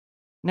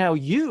 Now,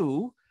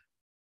 you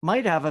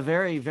might have a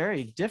very,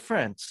 very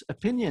different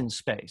opinion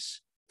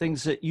space,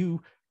 things that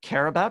you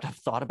care about, have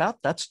thought about.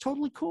 That's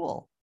totally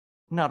cool.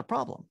 Not a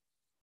problem.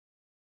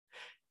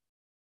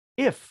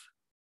 If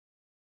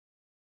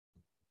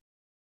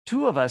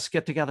two of us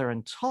get together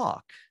and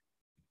talk,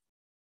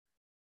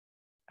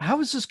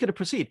 how is this going to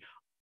proceed?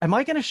 Am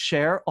I going to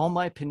share all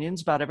my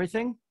opinions about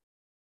everything?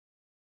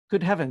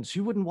 Good heavens,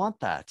 you wouldn't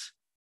want that.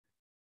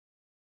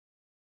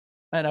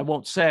 And I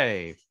won't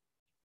say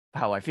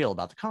how I feel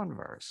about the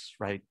converse,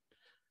 right?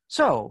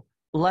 So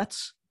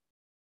let's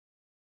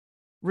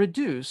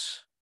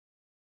reduce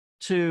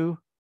to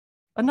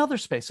another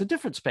space, a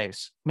different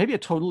space, maybe a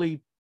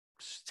totally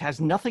has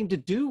nothing to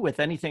do with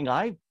anything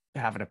I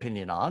have an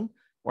opinion on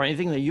or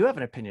anything that you have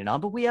an opinion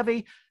on, but we have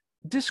a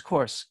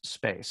discourse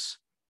space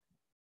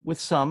with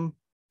some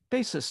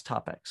basis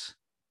topics.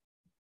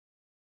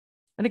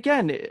 And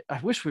again, I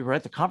wish we were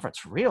at the conference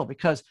for real,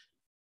 because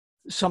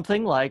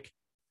something like,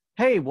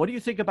 hey, what do you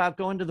think about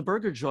going to the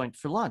burger joint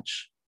for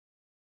lunch?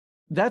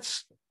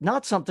 That's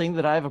not something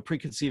that I have a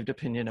preconceived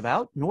opinion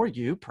about, nor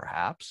you,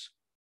 perhaps.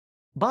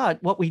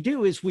 But what we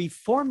do is we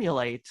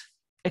formulate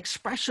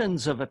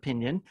expressions of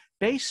opinion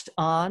based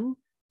on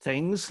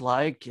things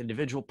like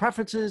individual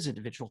preferences,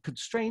 individual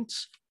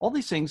constraints. All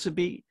these things can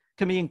be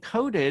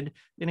encoded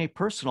in a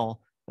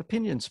personal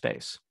opinion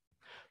space.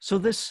 So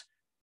this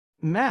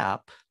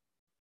map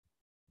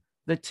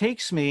that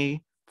takes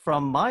me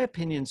from my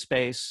opinion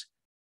space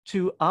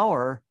to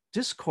our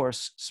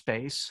discourse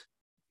space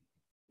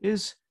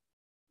is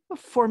a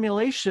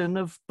formulation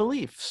of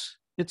beliefs.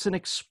 It's an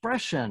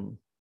expression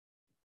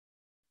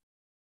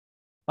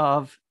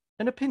of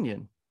an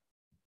opinion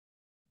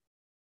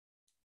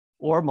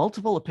or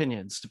multiple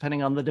opinions,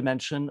 depending on the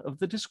dimension of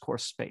the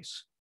discourse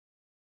space.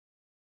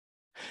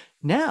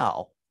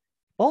 Now,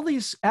 all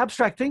these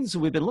abstract things that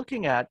we've been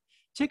looking at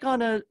take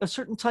on a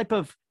certain type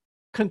of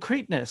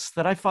concreteness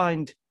that I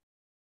find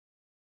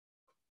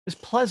is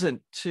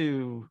pleasant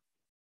to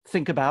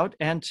think about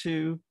and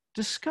to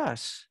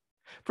discuss.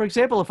 For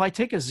example, if I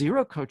take a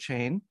zero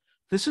cochain,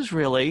 this is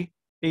really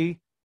a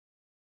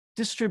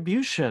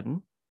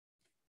distribution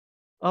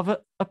of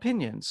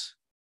opinions,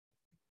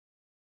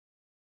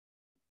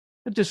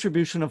 a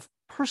distribution of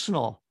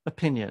personal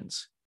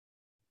opinions.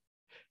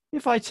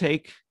 If I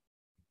take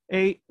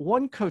a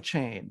one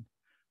cochain,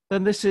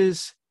 then this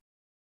is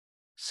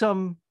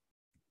some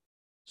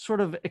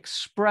sort of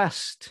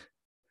expressed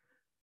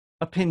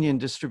opinion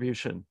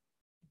distribution,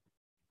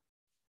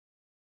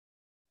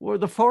 where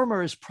the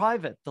former is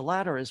private, the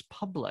latter is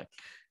public.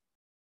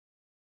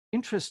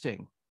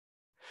 Interesting.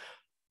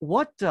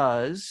 What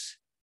does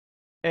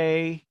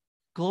a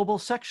global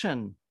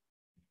section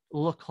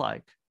look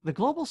like? The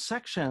global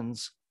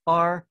sections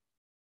are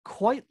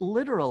quite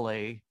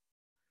literally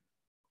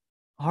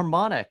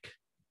harmonic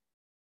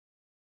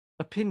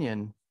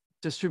opinion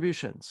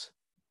distributions.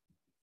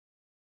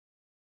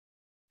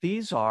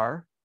 These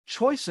are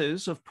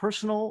choices of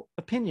personal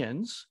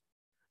opinions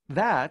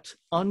that,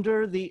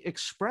 under the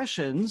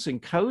expressions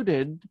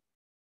encoded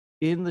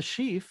in the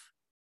sheaf,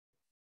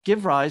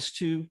 give rise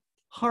to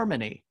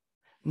harmony,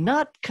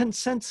 not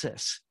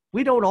consensus.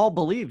 We don't all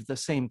believe the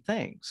same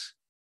things,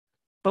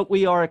 but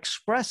we are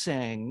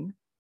expressing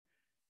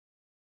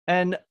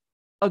an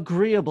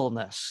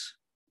agreeableness.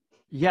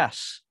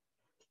 Yes,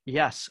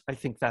 I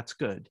think that's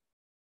good,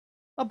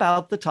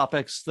 about the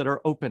topics that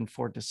are open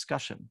for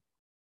discussion.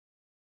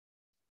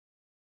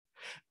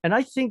 And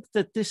I think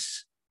that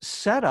this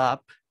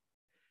setup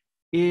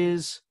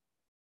is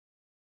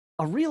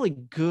a really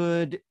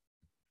good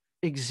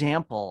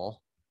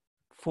example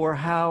for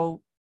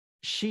how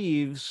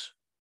sheaves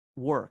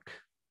work.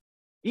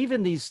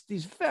 Even these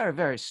very,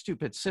 very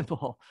stupid,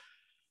 simple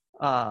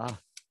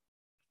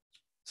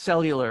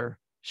cellular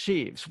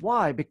sheaves.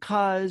 Why?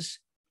 Because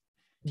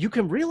you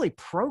can really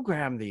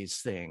program these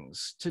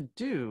things to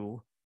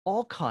do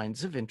all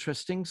kinds of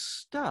interesting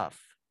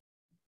stuff.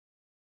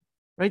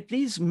 Right?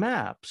 These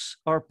maps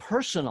are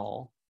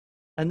personal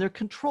and they're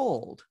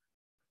controlled.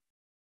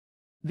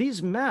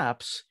 These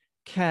maps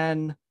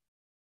can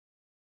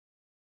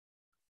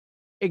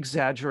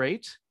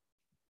exaggerate.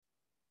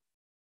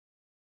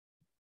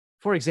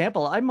 For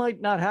example, I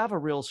might not have a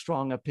real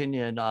strong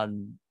opinion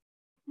on,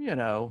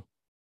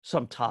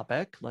 some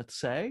topic, let's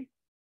say,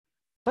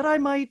 but I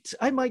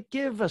might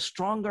give a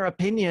stronger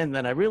opinion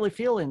than I really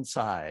feel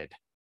inside.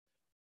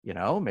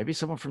 Maybe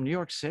someone from New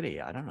York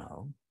City, I don't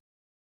know.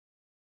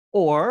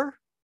 Or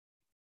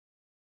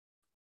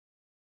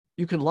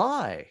you can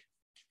lie.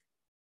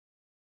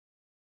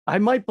 I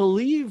might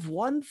believe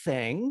one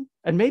thing,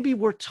 and maybe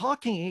we're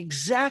talking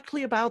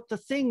exactly about the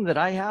thing that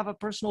I have a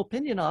personal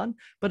opinion on,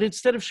 but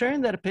instead of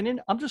sharing that opinion,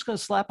 I'm just going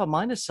to slap a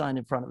minus sign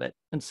in front of it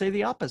and say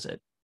the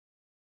opposite.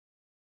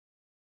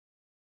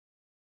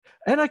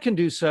 And I can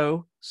do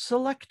so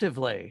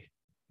selectively.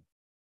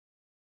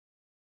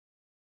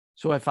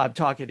 So if I'm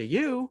talking to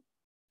you,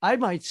 I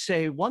might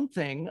say one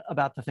thing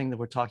about the thing that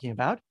we're talking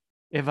about.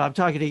 If I'm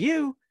talking to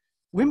you,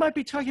 we might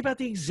be talking about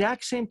the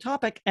exact same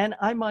topic, and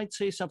I might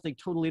say something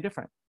totally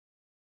different.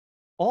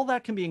 all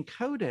that can be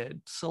encoded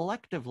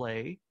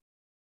selectively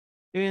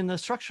in the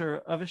structure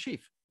of a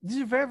sheaf.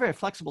 These are very, very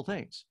flexible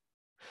things.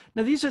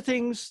 Now, these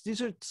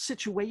are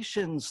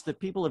situations that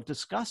people have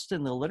discussed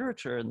in the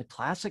literature in the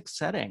classic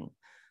setting,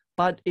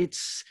 but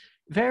it's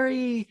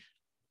very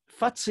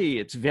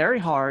futzy. It's very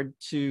hard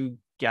to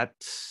get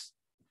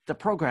the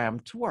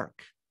program to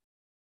work.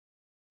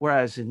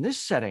 Whereas in this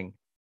setting,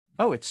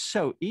 oh, it's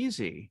so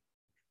easy.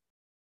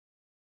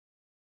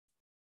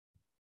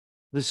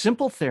 The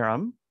simple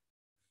theorem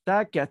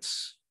that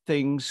gets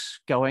things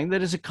going,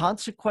 that is a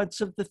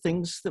consequence of the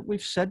things that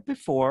we've said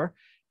before,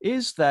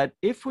 is that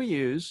if we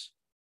use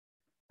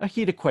a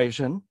heat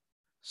equation,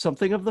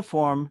 something of the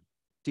form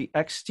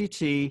dx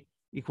dt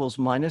equals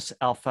minus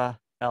alpha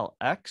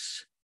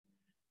Lx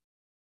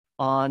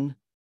on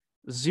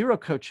zero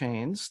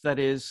cochains, that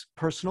is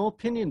personal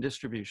opinion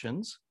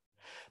distributions.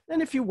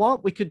 And if you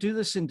want, we could do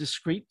this in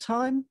discrete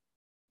time.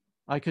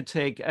 I could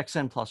take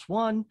xn plus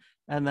 1,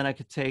 and then I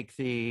could take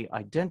the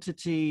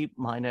identity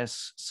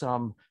minus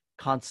some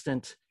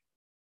constant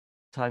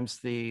times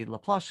the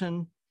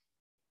Laplacian,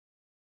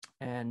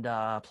 and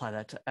apply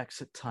that to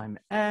x at time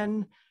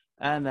n,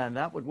 and then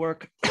that would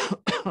work.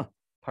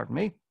 Pardon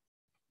me.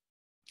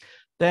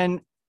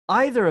 Then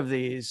either of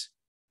these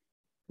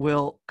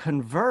will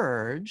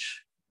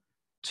converge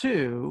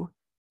to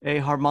a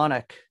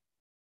harmonic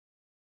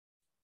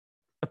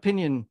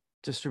opinion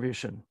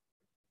distribution,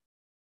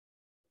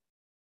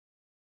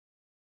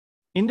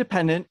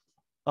 independent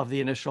of the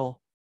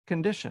initial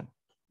condition.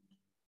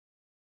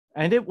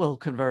 And it will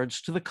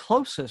converge to the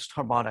closest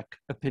harmonic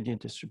opinion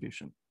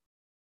distribution.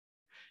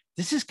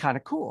 This is kind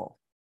of cool.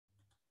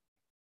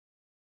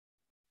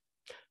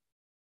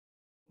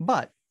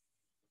 But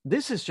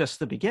this is just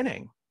the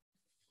beginning.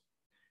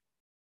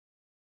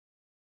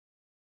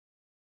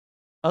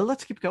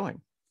 Let's keep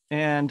going.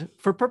 And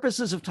for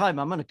purposes of time,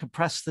 I'm going to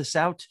compress this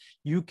out.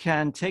 You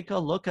can take a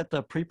look at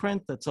the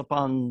preprint that's up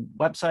on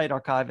website,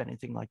 archive,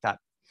 anything like that.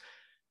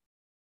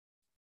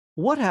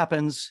 What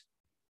happens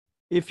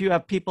if you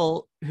have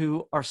people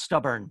who are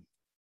stubborn?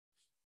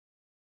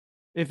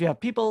 If you have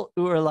people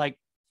who are like,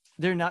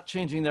 they're not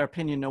changing their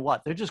opinion, know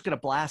what? They're just going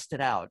to blast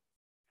it out,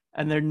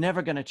 and they're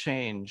never going to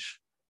change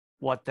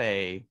what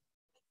they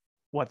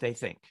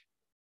think.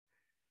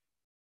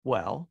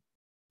 Well,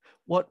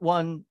 what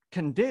one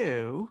can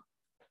do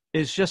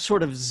is just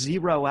sort of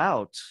zero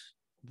out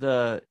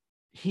the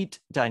heat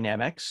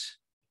dynamics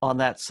on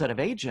that set of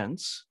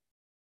agents.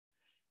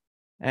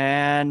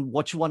 And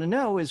what you want to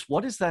know is,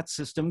 what is that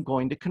system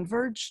going to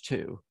converge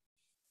to?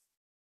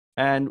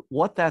 And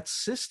what that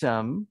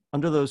system,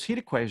 under those heat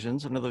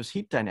equations, under those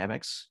heat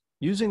dynamics,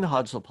 using the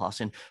Hodge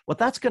Laplacian, what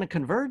that's going to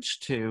converge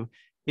to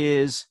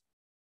is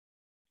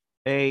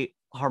a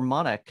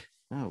harmonic,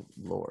 oh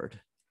Lord,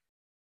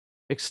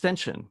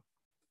 extension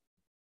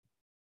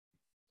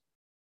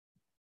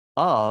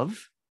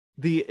of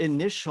the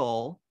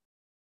initial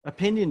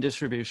opinion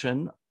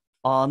distribution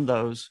on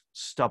those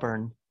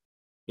stubborn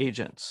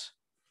agents.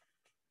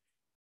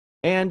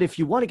 And if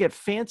you want to get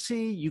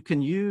fancy, you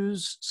can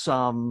use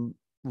some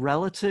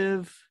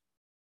relative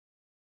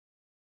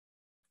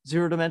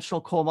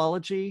zero-dimensional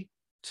cohomology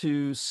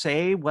to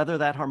say whether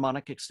that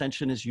harmonic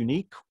extension is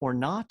unique or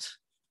not.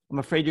 I'm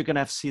afraid you're going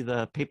to have to see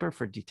the paper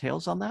for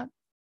details on that.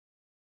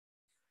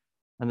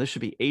 And this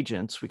should be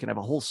agents. We can have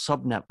a whole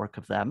subnetwork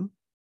of them.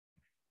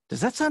 Does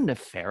that sound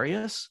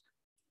nefarious?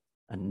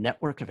 A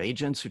network of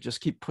agents who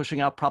just keep pushing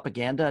out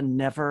propaganda,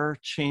 never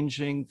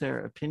changing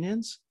their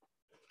opinions?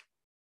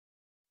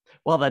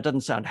 Well, that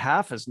doesn't sound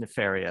half as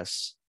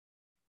nefarious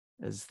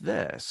as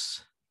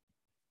this.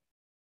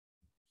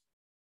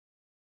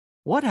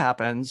 What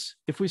happens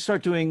if we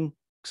start doing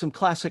some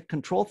classic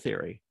control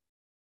theory?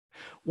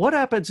 What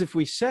happens if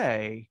we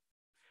say,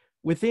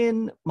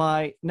 within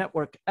my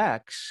network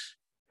X,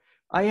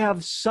 I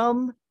have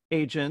some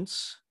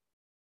agents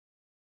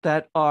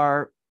that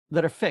are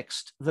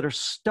fixed, that are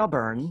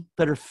stubborn,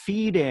 that are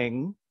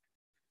feeding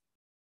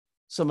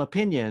some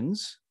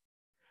opinions,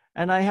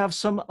 and I have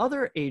some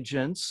other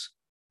agents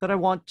that I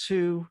want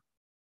to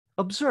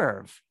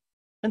observe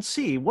and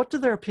see, what do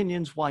their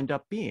opinions wind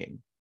up being?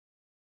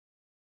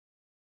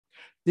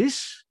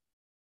 This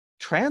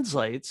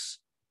translates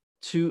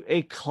to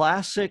a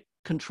classic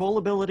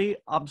controllability,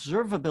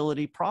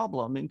 observability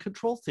problem in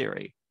control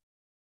theory.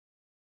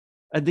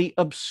 And the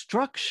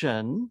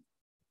obstruction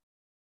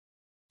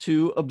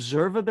to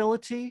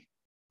observability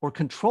or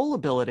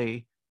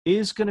controllability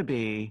is going to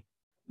be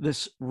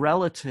this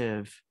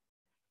relative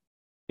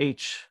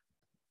H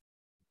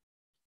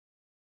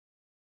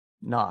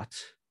naught.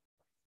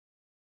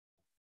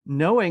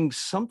 Knowing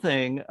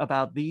something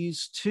about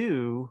these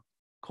two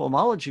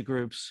cohomology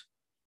groups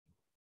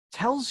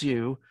tells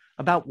you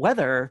about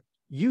whether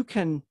you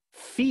can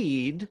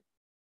feed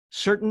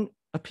certain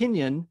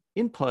opinion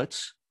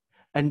inputs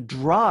and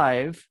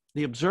drive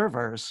the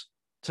observers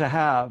to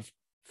have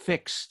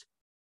fixed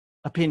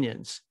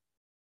opinions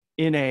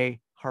in a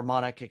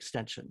harmonic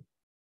extension.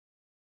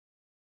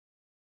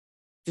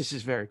 This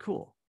is very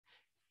cool.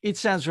 It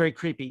sounds very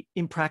creepy.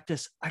 In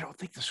practice, I don't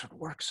think this would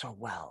work so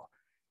well.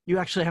 you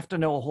actually have to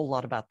know a whole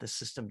lot about this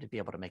system to be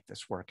able to make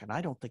this work. And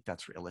I don't think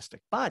that's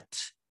realistic,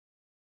 but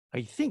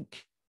I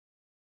think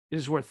it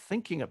is worth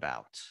thinking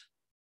about.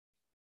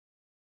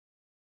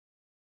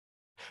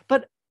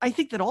 But I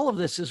think that all of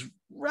this is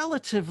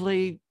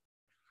relatively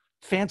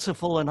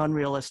fanciful and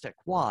unrealistic.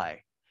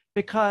 Why?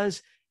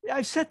 Because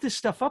I've set this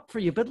stuff up for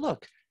you, but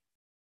look,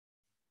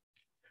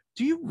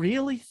 do you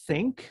really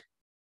think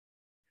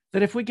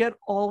that if we get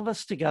all of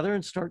us together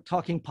and start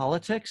talking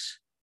politics,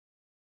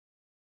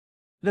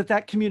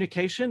 that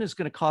communication is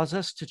going to cause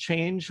us to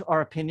change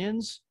our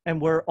opinions and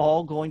we're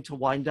all going to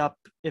wind up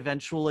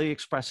eventually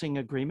expressing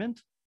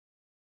agreement?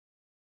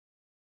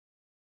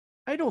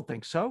 I don't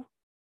think so.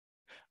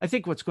 I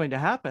think what's going to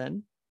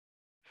happen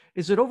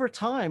is that over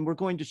time, we're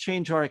going to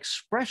change our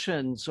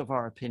expressions of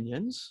our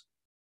opinions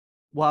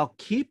while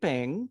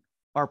keeping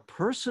our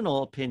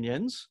personal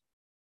opinions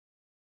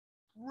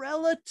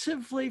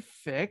relatively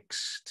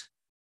fixed.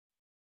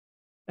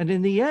 And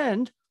in the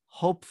end,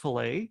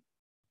 hopefully,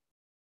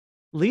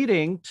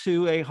 leading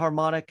to a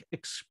harmonic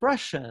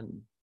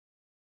expression.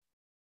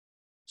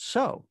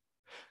 So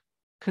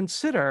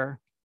consider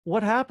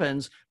what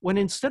happens when,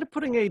 instead of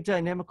putting a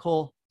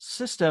dynamical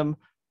system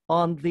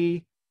on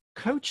the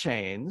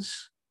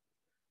cochains,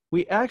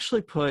 we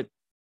actually put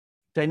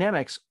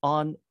dynamics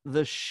on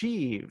the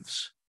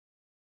sheaves,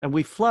 and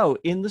we flow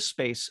in the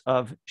space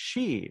of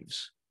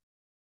sheaves.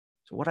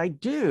 So what I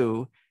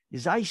do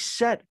is I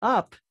set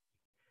up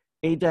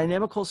a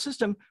dynamical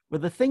system where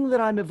the thing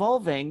that I'm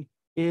evolving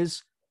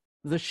is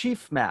the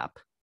sheaf map.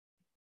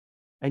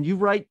 And you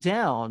write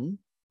down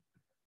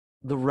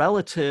the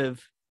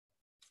relative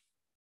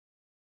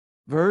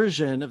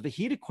version of the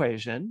heat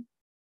equation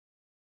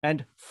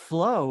and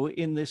flow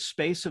in this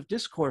space of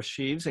discourse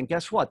sheaves. And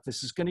guess what?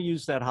 This is going to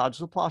use that Hodge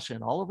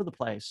Laplacian all over the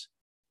place.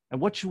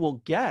 And what you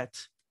will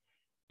get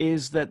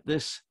is that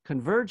this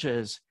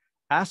converges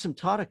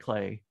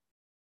asymptotically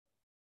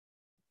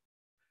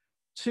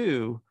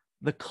to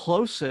the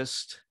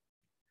closest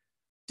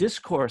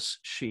discourse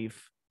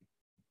sheaf,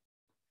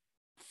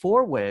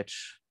 for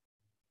which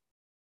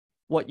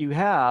what you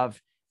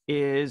have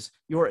is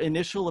your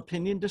initial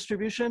opinion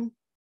distribution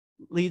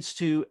leads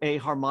to a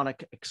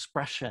harmonic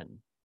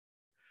expression.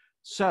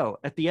 So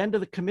at the end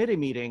of the committee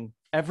meeting,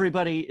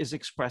 everybody is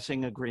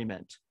expressing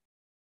agreement,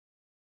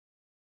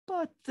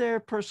 but their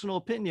personal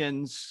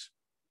opinions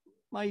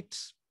might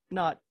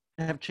not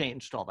have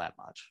changed all that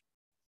much.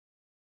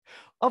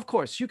 Of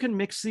course, you can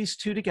mix these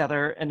two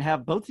together and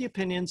have both the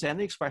opinions and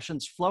the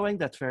expressions flowing.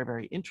 That's very,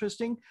 very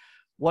interesting.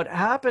 What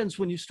happens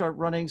when you start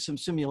running some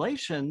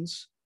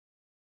simulations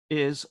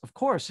is, of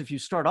course, if you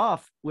start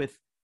off with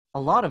a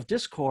lot of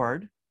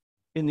discord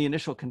in the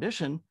initial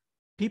condition,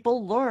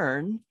 people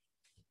learn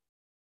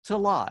to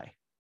lie.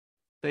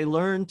 They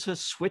learn to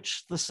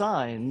switch the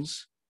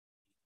signs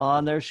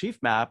on their sheaf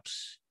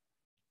maps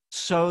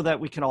so that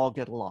we can all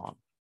get along.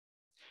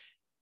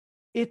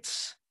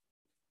 It's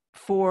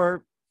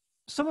for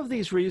some of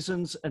these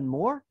reasons and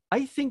more,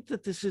 I think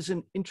that this is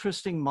an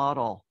interesting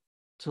model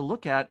to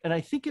look at, and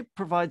I think it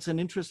provides an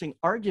interesting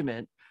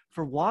argument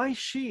for why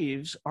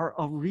sheaves are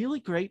a really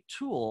great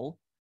tool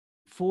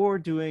for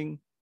doing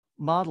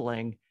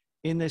modeling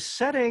in this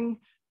setting,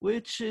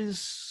 which is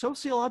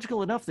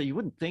sociological enough that you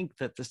wouldn't think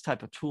that this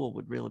type of tool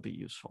would really be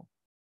useful.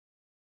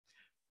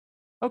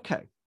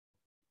 Okay.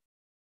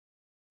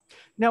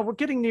 Now we're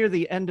getting near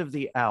the end of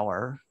the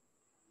hour,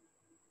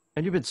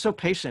 and you've been so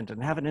patient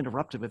and haven't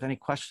interrupted with any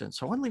questions.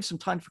 So I want to leave some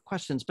time for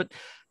questions, but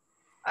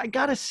I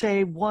got to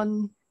say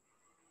one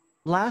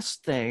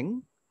last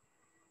thing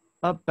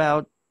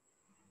about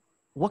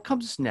what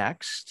comes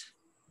next.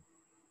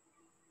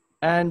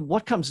 And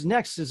what comes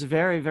next is a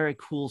very, very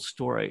cool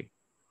story,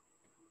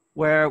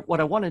 where what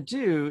I want to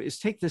do is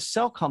take this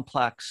cell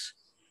complex,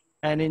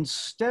 and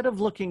instead of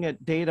looking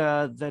at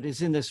data that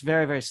is in this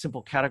very, very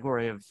simple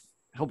category of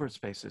Hilbert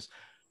spaces,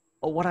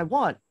 what I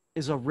want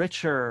is a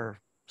richer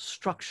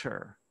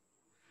structure.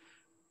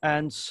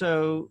 And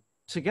so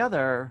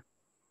together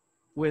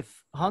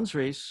with Hans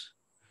Riess,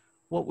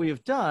 what we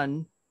have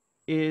done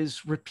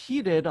is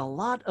repeated a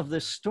lot of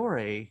this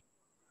story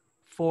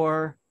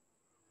for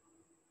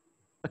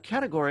a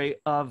category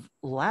of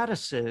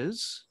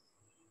lattices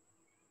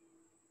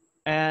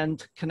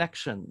and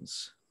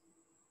connections.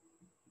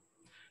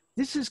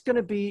 This is going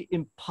to be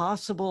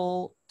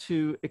impossible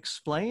to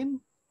explain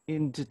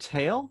in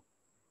detail.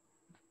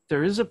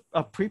 There is a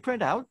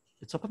preprint out.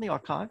 It's up in the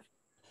archive.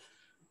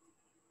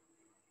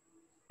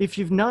 If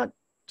you've not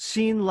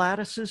seen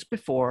lattices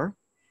before,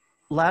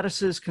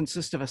 lattices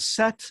consist of a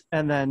set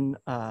and then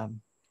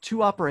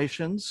two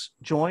operations,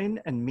 join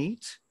and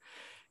meet.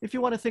 If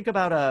you want to think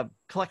about a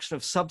collection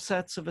of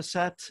subsets of a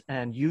set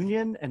and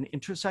union and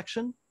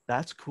intersection,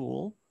 that's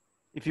cool.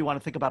 If you want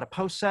to think about a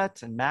post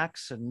set and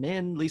max and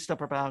min, least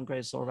upper bound,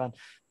 greatest lower bound,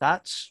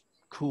 that's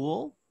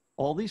cool.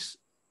 All these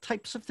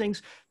types of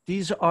things.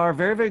 These are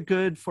very, very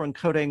good for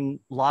encoding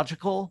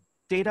logical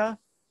data.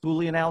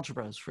 Boolean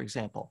algebras, for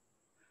example,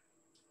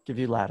 give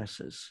you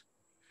lattices.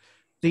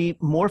 The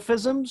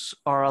morphisms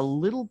are a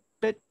little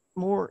bit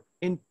more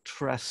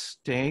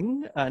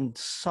interesting and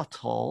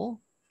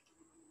subtle.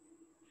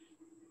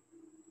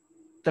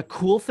 The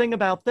cool thing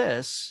about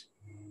this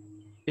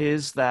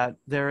is that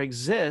there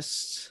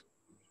exists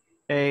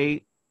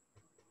a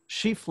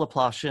sheaf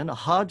Laplacian, a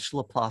Hodge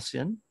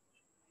Laplacian,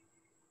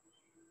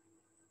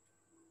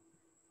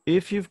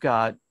 if you've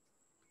got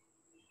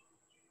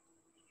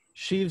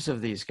sheaves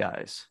of these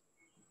guys.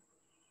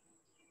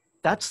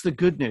 That's the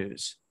good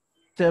news.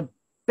 The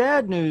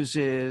bad news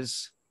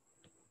is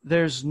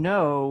there's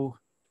no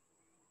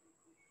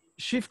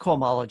sheaf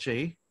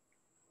cohomology,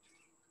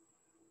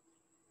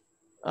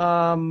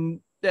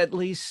 at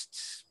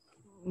least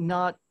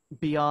not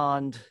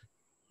beyond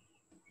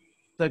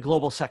the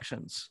global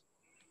sections,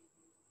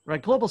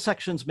 right? Global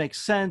sections make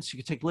sense. You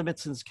can take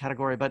limits in this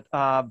category, but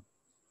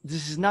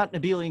this is not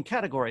an abelian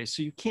category.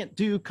 So you can't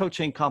do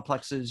cochain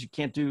complexes. You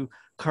can't do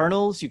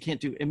kernels. You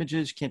can't do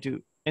images. You can't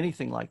do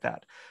anything like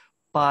that.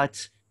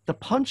 But the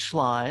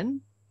punchline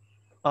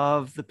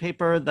of the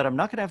paper that I'm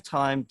not going to have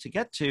time to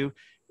get to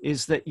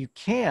is that you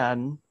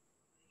can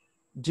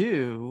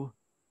do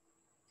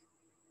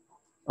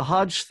a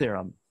Hodge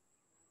theorem,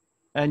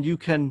 and you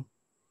can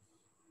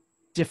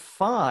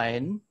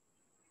define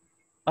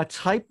a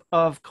type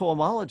of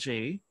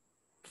cohomology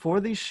for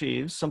these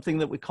sheaves, something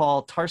that we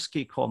call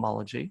Tarski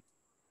cohomology,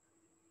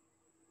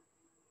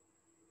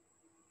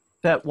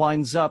 that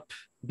winds up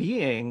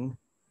being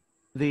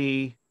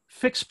the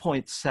fixed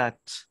point set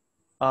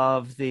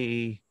of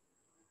the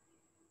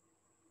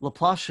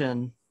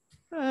Laplacian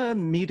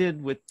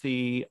meted with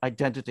the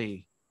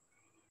identity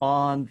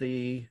on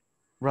the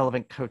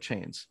relevant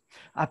cochains.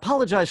 I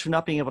apologize for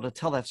not being able to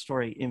tell that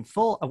story in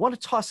full. I want to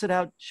toss it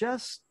out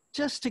just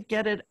to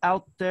get it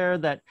out there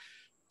that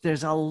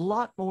there's a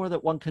lot more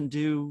that one can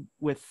do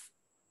with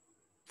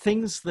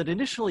things that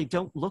initially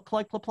don't look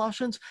like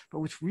Laplacians, but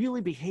which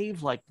really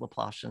behave like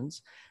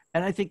Laplacians.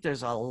 And I think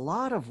there's a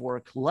lot of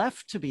work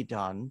left to be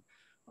done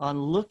on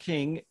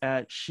looking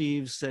at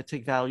sheaves that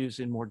take values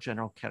in more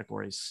general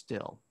categories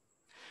still.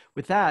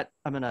 With that,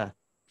 I'm going to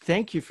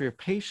thank you for your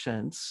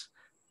patience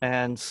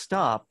and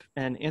stop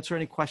and answer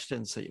any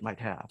questions that you might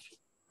have.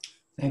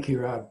 Thank you,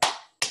 Rob.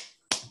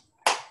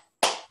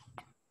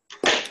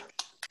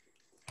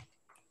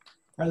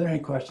 Are there any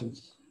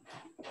questions,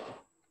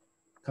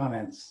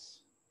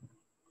 comments?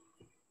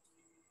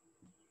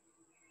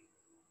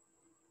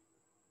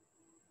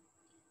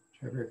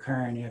 Trevor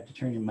Karn, you have to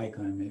turn your mic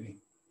on maybe.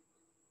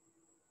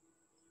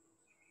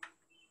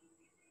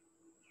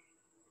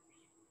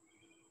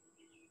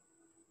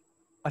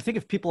 I think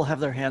if people have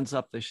their hands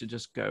up, they should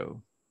just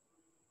go.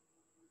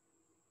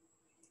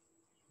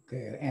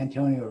 Okay,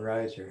 Antonio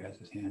Reiser has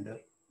his hand up.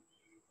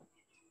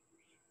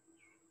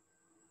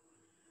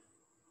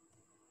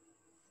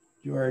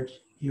 George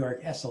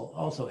York Essel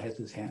also has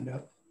his hand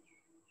up.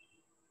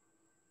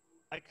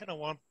 I kind of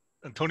want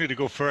Antonio to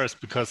go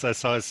first because I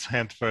saw his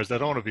hand first. I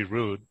don't want to be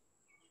rude.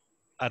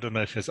 I don't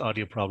know if he has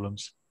audio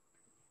problems.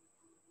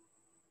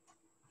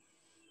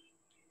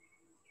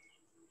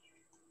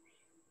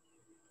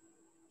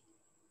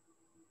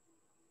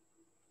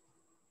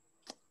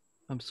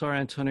 I'm sorry,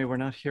 Antonio, we're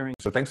not hearing.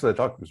 So thanks for the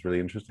talk. It was really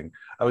interesting.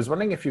 I was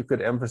wondering if you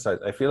could emphasize,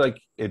 I feel like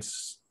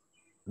it's,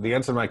 the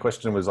answer to my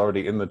question was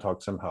already in the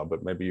talk somehow,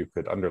 but maybe you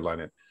could underline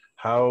it.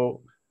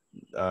 How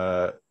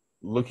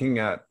looking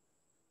at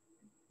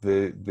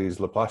these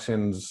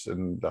Laplacians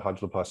and the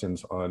Hodge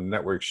Laplacians on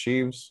network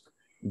sheaves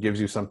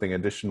gives you something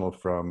additional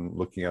from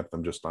looking at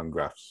them just on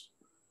graphs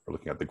or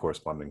looking at the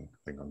corresponding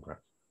thing on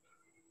graphs.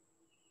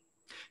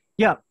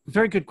 Yeah,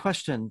 very good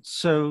question.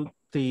 So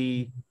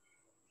the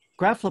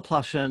graph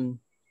Laplacian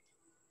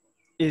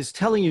is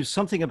telling you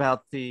something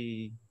about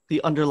the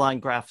underlying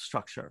graph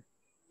structure,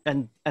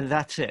 and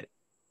that's it.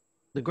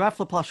 The graph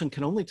Laplacian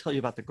can only tell you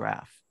about the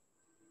graph.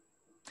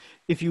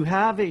 If you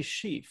have a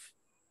sheaf,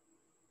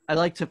 I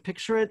like to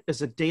picture it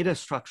as a data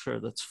structure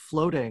that's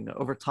floating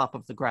over top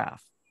of the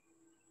graph.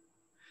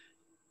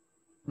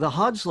 The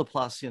Hodge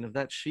Laplacian of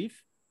that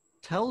sheaf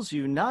tells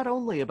you not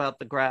only about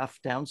the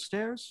graph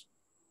downstairs,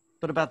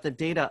 but about the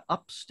data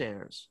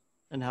upstairs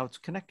and how it's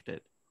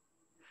connected.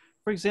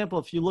 For example,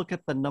 if you look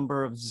at the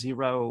number of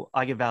 0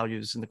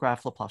 eigenvalues in the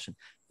graph Laplacian,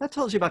 that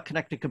tells you about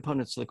connected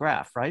components of the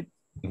graph, right?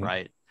 Mm-hmm.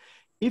 Right.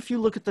 If you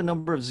look at the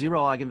number of 0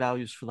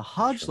 eigenvalues for the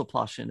Hodge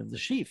Laplacian of the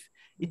sheaf,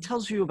 it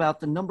tells you about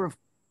the number of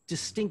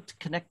distinct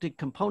connected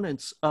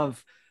components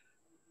of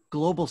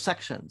global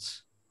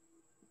sections.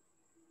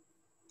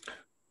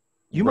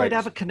 You might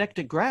have a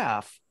connected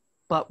graph,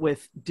 but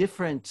with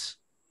different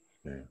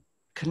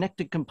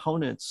connected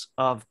components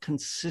of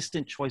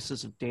consistent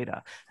choices of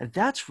data. And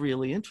that's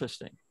really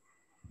interesting.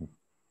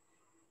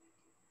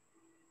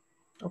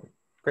 Okay,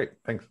 great,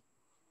 thanks.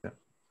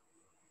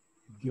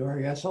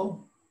 Georg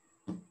Essel?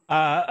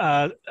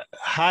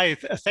 Hi,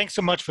 thanks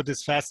so much for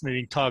this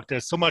fascinating talk.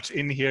 There's so much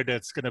in here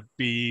that's going to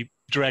be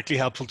directly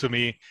helpful to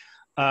me.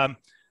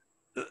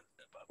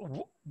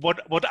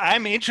 What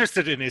I'm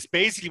interested in is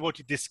basically what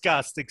you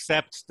discussed,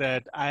 except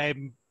that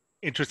I'm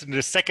interested in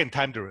the second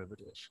time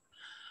derivative.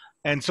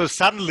 And so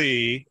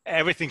suddenly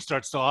everything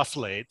starts to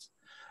oscillate.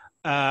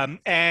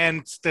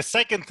 And the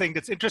second thing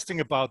that's interesting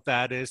about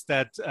that is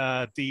that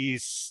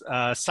these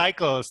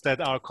cycles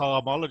that are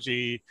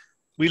cohomology,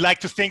 we like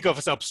to think of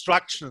as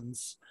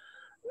obstructions,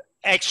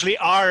 actually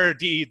are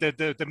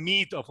the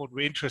meat of what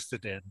we're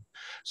interested in.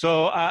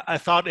 So I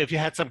thought if you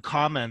had some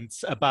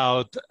comments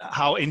about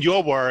how in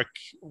your work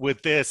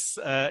with this,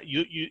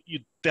 you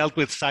dealt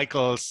with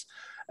cycles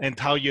and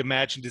how you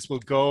imagine this will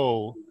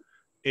go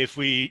if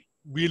we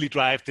really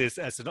drive this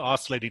as an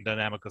oscillating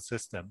dynamical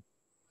system.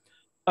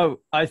 Oh,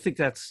 I think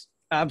that's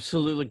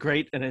absolutely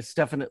great. And it's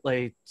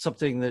definitely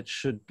something that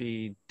should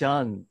be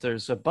done.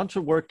 There's a bunch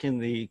of work in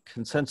the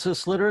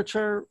consensus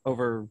literature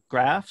over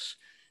graphs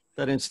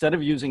that instead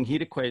of using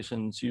heat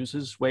equations,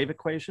 uses wave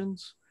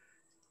equations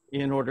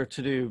in order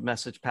to do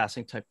message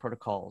passing type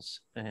protocols.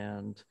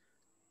 And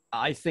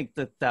I think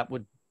that that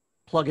would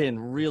plug in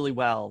really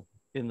well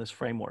in this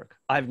framework.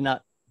 I've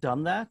not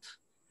done that,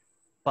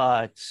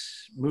 but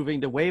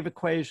moving to wave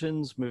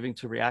equations, moving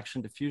to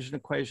reaction diffusion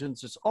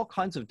equations, there's all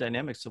kinds of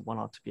dynamics that one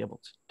ought to be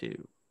able to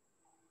do.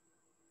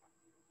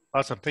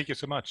 Awesome, thank you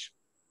so much.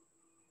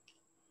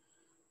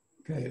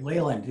 Okay,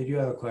 Leland, did you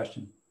have a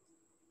question?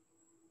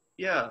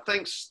 Yeah,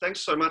 thanks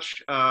so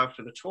much for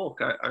the talk.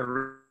 I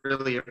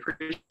really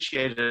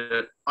appreciated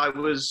it. I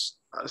was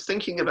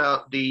thinking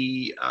about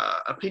the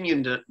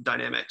opinion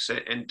dynamics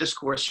and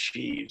discourse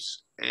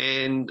sheaves,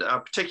 and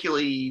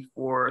particularly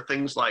for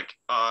things like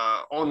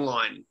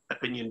online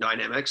opinion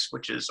dynamics,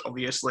 which is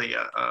obviously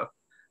a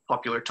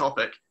popular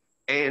topic.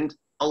 And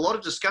a lot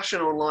of discussion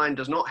online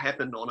does not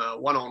happen on a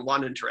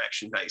one-on-one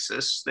interaction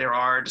basis. There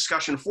are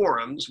discussion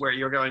forums where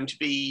you're going to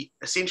be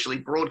essentially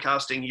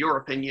broadcasting your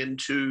opinion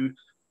to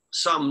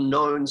some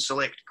known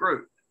select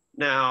group.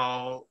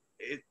 Now,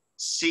 it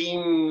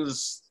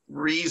seems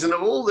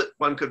reasonable that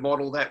one could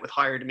model that with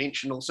higher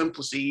dimensional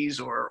simplices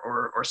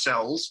or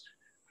cells,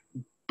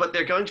 but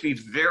they're going to be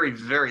very,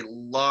 very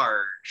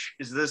large.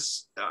 Is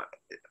this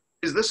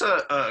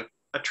a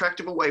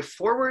tractable way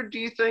forward, do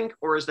you think?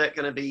 Or is that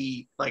going to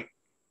be like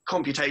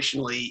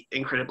computationally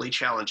incredibly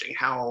challenging?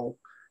 How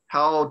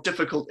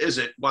difficult is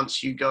it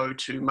once you go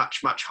to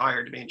much, much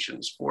higher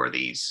dimensions for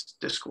these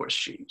discourse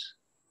sheaves?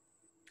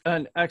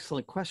 An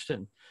excellent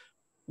question.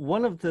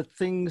 One of the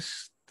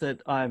things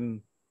that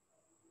I'm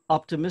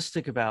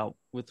optimistic about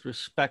with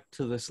respect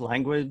to this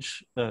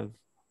language of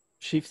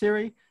sheaf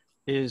theory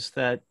is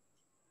that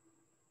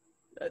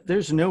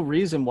there's no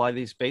reason why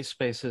these base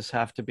spaces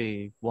have to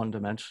be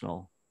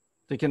one-dimensional.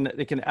 They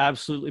can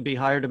absolutely be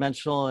higher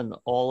dimensional, and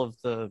all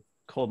of the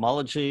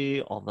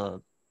cohomology, all the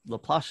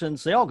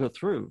Laplacians, they all go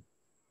through.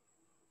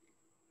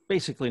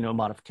 Basically no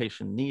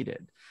modification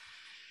needed.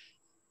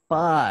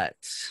 But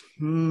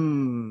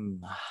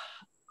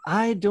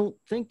I don't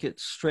think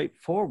it's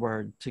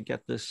straightforward to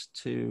get this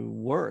to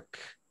work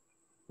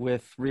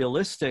with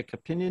realistic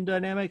opinion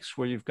dynamics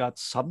where you've got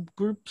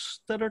subgroups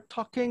that are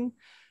talking.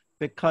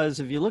 Because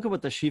if you look at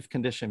what the sheaf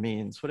condition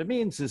means, what it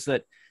means is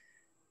that,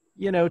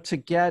 you know, to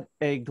get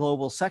a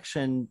global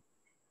section,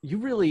 you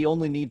really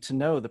only need to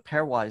know the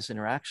pairwise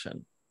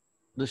interaction.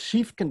 The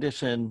sheaf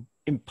condition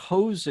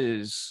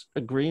imposes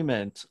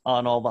agreement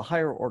on all the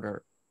higher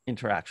order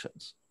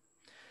interactions.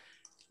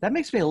 That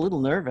makes me a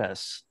little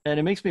nervous, and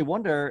it makes me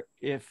wonder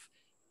if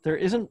there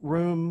isn't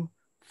room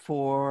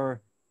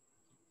for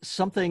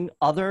something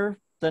other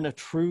than a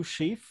true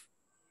sheaf,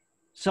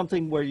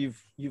 something where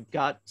you've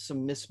got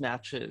some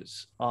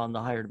mismatches on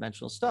the higher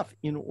dimensional stuff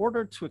in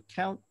order to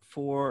account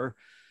for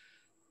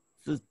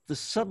the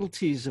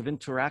subtleties of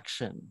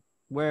interaction,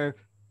 where,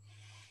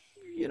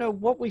 you know,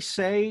 what we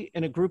say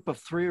in a group of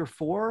 3 or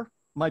 4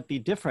 might be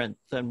different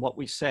than what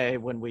we say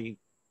when we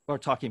are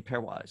talking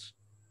pairwise.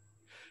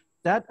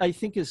 That, I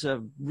think, is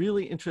a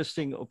really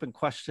interesting open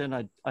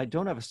question. I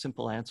don't have a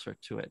simple answer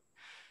to it.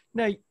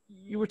 Now,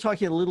 you were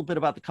talking a little bit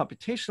about the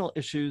computational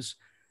issues.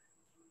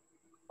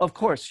 Of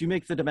course, you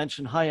make the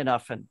dimension high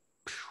enough and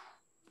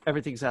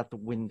everything's out the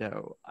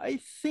window. I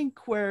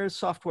think where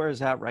software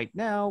is at right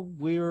now,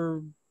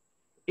 we're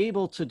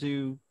able to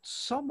do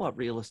somewhat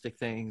realistic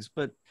things,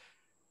 but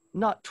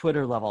not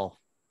Twitter level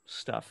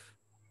stuff.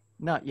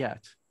 Not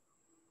yet.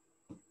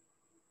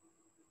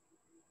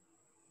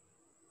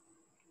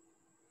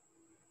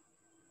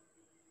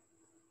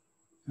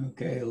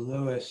 Okay,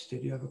 Lewis,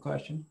 did you have a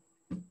question?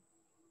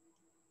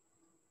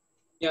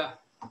 Yeah,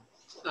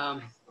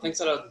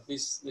 thanks a lot.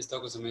 This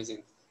talk was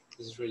amazing.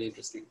 This is really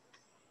interesting.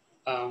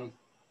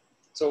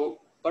 So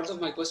part of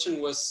my question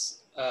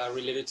was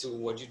related to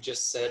what you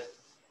just said.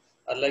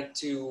 I'd like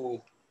to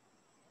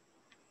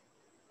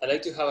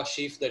have a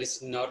sheaf that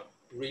is not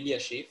really a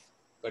sheaf,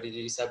 but it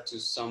is up to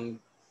some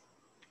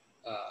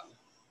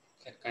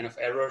kind of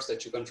errors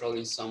that you control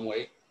in some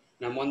way.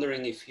 And I'm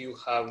wondering if you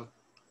have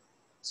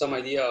some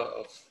idea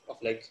of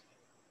like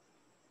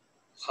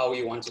how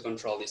you want to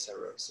control these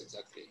errors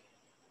exactly.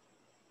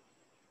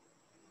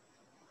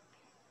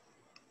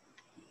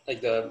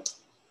 Like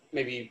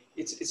maybe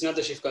it's not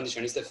the sheaf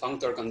condition, it's the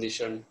functor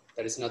condition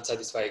that is not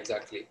satisfied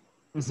exactly.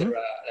 Mm-hmm. Is there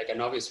like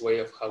an obvious way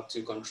of how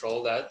to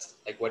control that?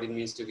 Like what it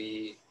means to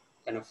be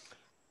kind of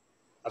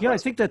Yeah, I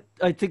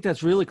think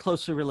that's really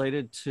closely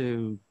related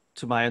to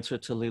my answer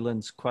to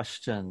Leland's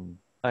question.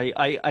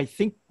 I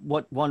think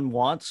what one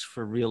wants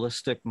for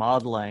realistic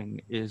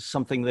modeling is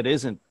something that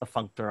isn't a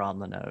functor on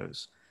the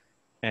nose.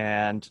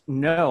 And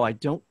no, I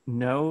don't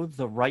know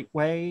the right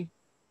way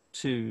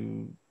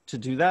to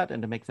do that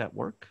and to make that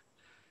work.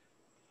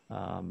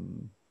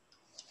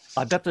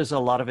 I bet there's a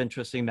lot of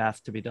interesting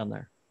math to be done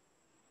there.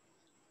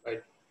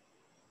 Right.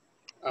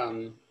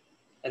 And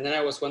then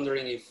I was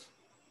wondering if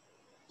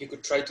you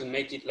could try to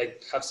make it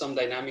like have some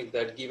dynamic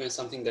that given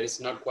something that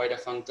is not quite a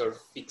functor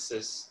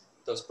fixes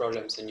those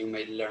problems, and you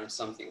may learn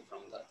something from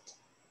that.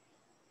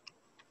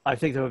 I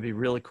think that would be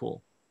really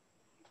cool.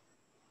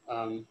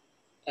 And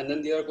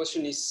then the other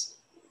question is,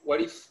 what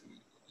if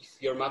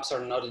your maps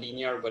are not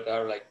linear but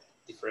are like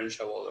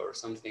differentiable or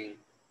something?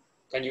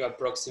 Can you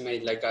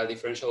approximate like a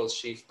differentiable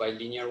sheaf by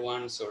linear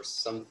ones or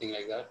something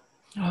like that?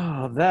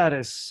 Oh, that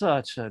is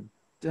such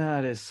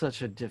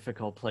a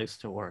difficult place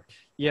to work.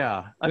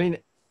 Yeah, I mean,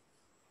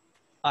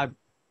 I'm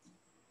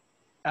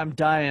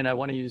dying. I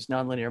want to use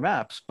nonlinear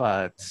maps,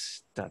 but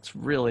that's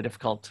really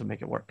difficult to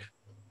make it work.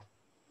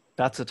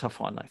 That's a tough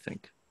one, I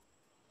think.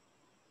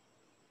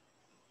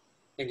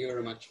 Thank you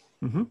very much.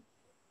 Mm-hmm.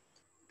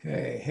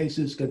 Okay,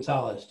 Jesus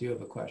Gonzalez, do you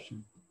have a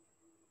question?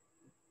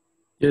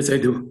 Yes, I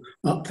do.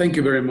 Thank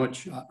you very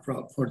much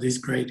for this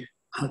great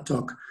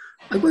talk.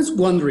 I was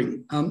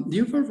wondering,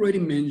 you've already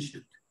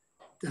mentioned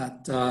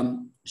that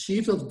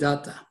sheaves of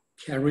data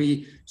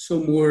carry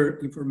some more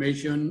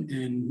information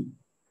and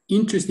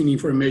interesting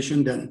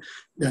information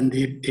than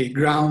the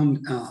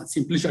ground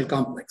simplicial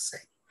complex, say.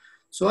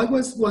 So I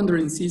was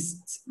wondering,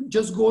 since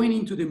just going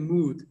into the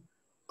mood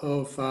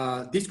of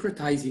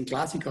discretizing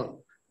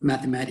classical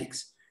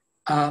mathematics,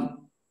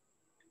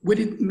 would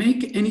it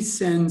make any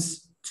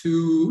sense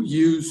to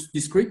use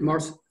discrete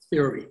Morse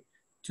theory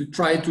to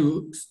try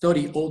to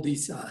study all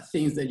these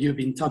things that you've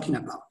been talking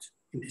about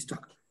in this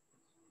talk?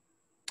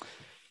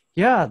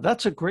 Yeah,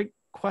 that's a great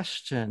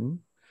question.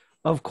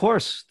 Of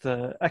course,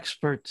 the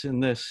expert in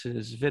this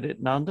is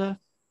Vidit Nanda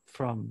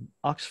from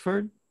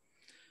Oxford.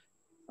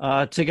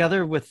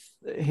 Together with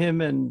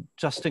him and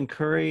Justin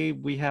Curry,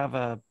 we have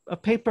a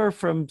paper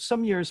from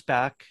some years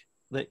back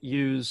that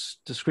used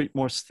discrete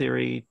Morse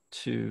theory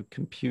to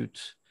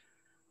compute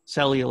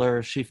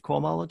cellular sheaf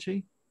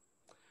cohomology.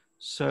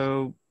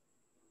 So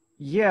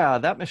yeah,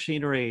 that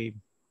machinery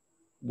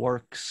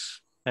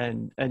works,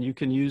 and you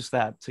can use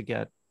that to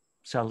get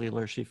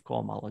cellular sheaf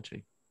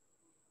cohomology.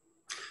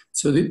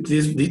 So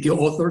the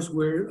authors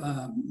were,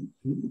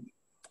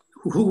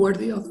 who were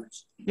the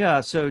authors?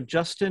 Yeah, so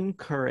Justin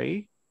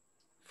Curry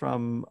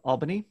from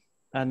Albany,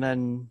 and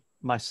then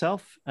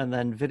myself, and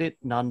then Vidit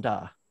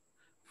Nanda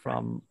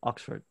from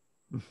Oxford.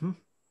 Mm-hmm.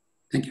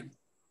 Thank you.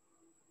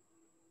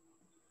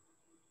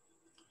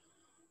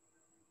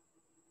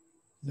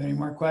 Is there any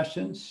more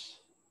questions?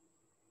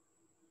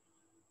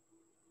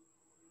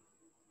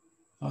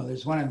 Oh,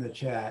 there's one in the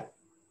chat.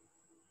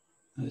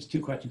 There's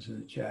two questions in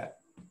the chat.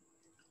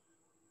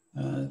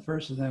 The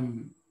first of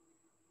them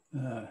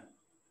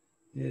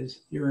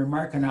is, your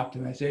remark on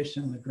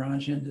optimization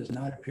Lagrangian does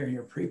not appear in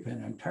your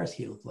preprint on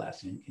Tarski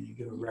Laplacian. Can you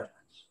give a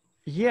reference?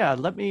 Yeah,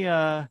 let me,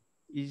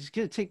 it's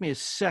gonna take me a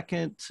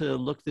second to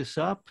look this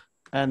up,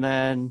 and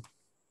then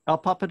I'll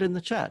pop it in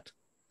the chat.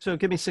 So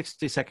give me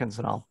 60 seconds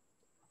and I'll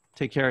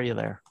take care of you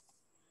there.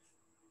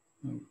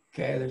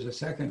 Okay, there's a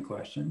second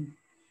question.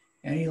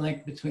 Any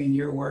link between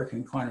your work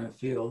in quantum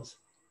fields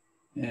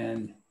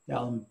and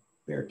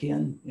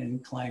D'Alembertian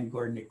and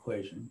Klein-Gordon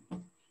equation?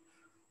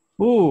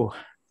 Ooh,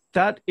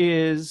 that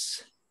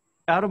is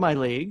out of my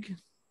league.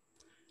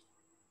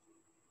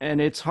 And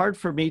it's hard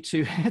for me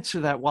to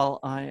answer that while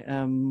I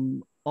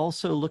am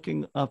also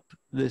looking up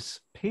this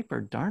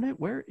paper. Darn it,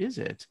 where is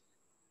it?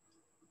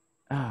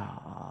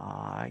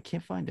 I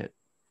can't find it.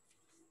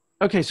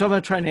 Okay, so I'm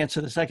gonna try and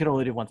answer this. I can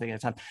only do one thing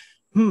at a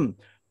time.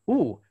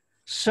 Ooh,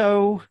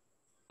 so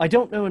I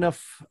don't know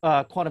enough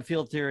quantum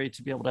field theory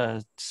to be able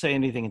to say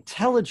anything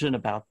intelligent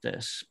about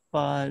this,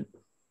 but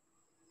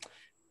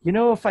you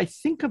know, if I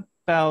think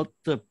about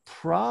the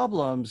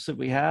problems that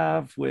we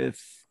have with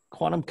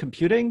quantum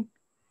computing,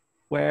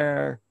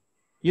 where,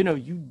 you know,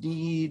 you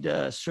need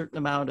a certain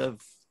amount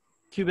of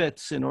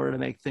qubits in order to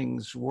make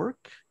things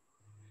work,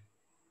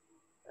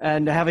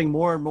 and having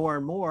more and more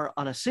and more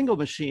on a single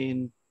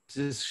machine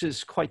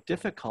is quite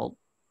difficult.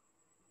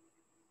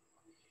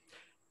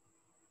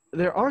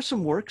 There are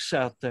some works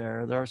out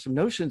there, there are some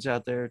notions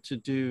out there to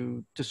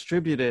do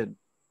distributed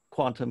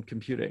quantum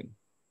computing,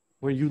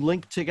 where you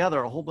link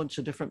together a whole bunch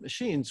of different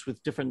machines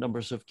with different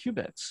numbers of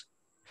qubits.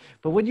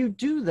 But when you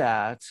do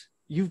that,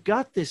 you've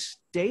got this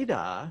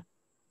data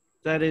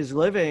that is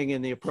living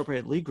in the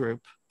appropriate Lie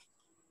group,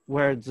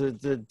 where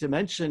the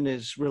dimension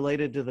is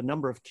related to the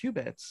number of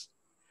qubits,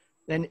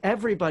 then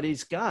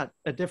everybody's got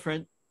a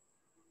different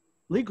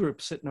Lie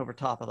group sitting over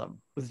top of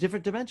them with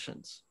different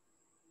dimensions.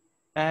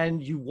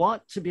 And you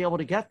want to be able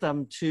to get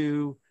them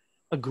to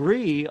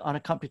agree on a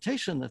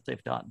computation that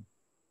they've done.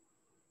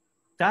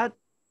 That,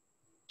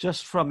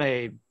 just from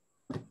a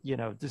you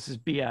know, this is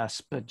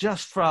BS, but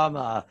just from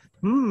a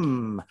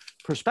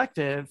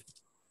perspective,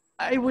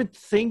 I would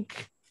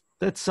think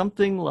that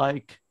something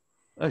like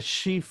a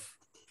sheaf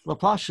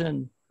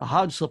Laplacian, a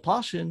Hodge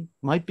Laplacian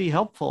might be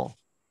helpful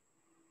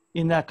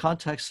in that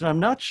context. And I'm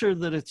not sure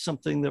that it's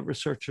something that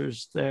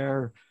researchers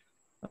there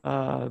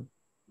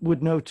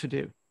would know to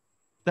do.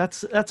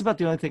 That's about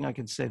the only thing I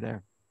can say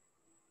there.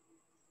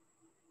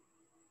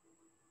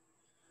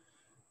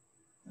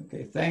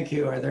 Okay, thank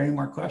you. Are there any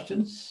more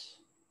questions?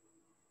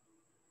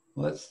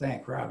 Let's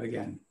thank Rob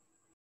again.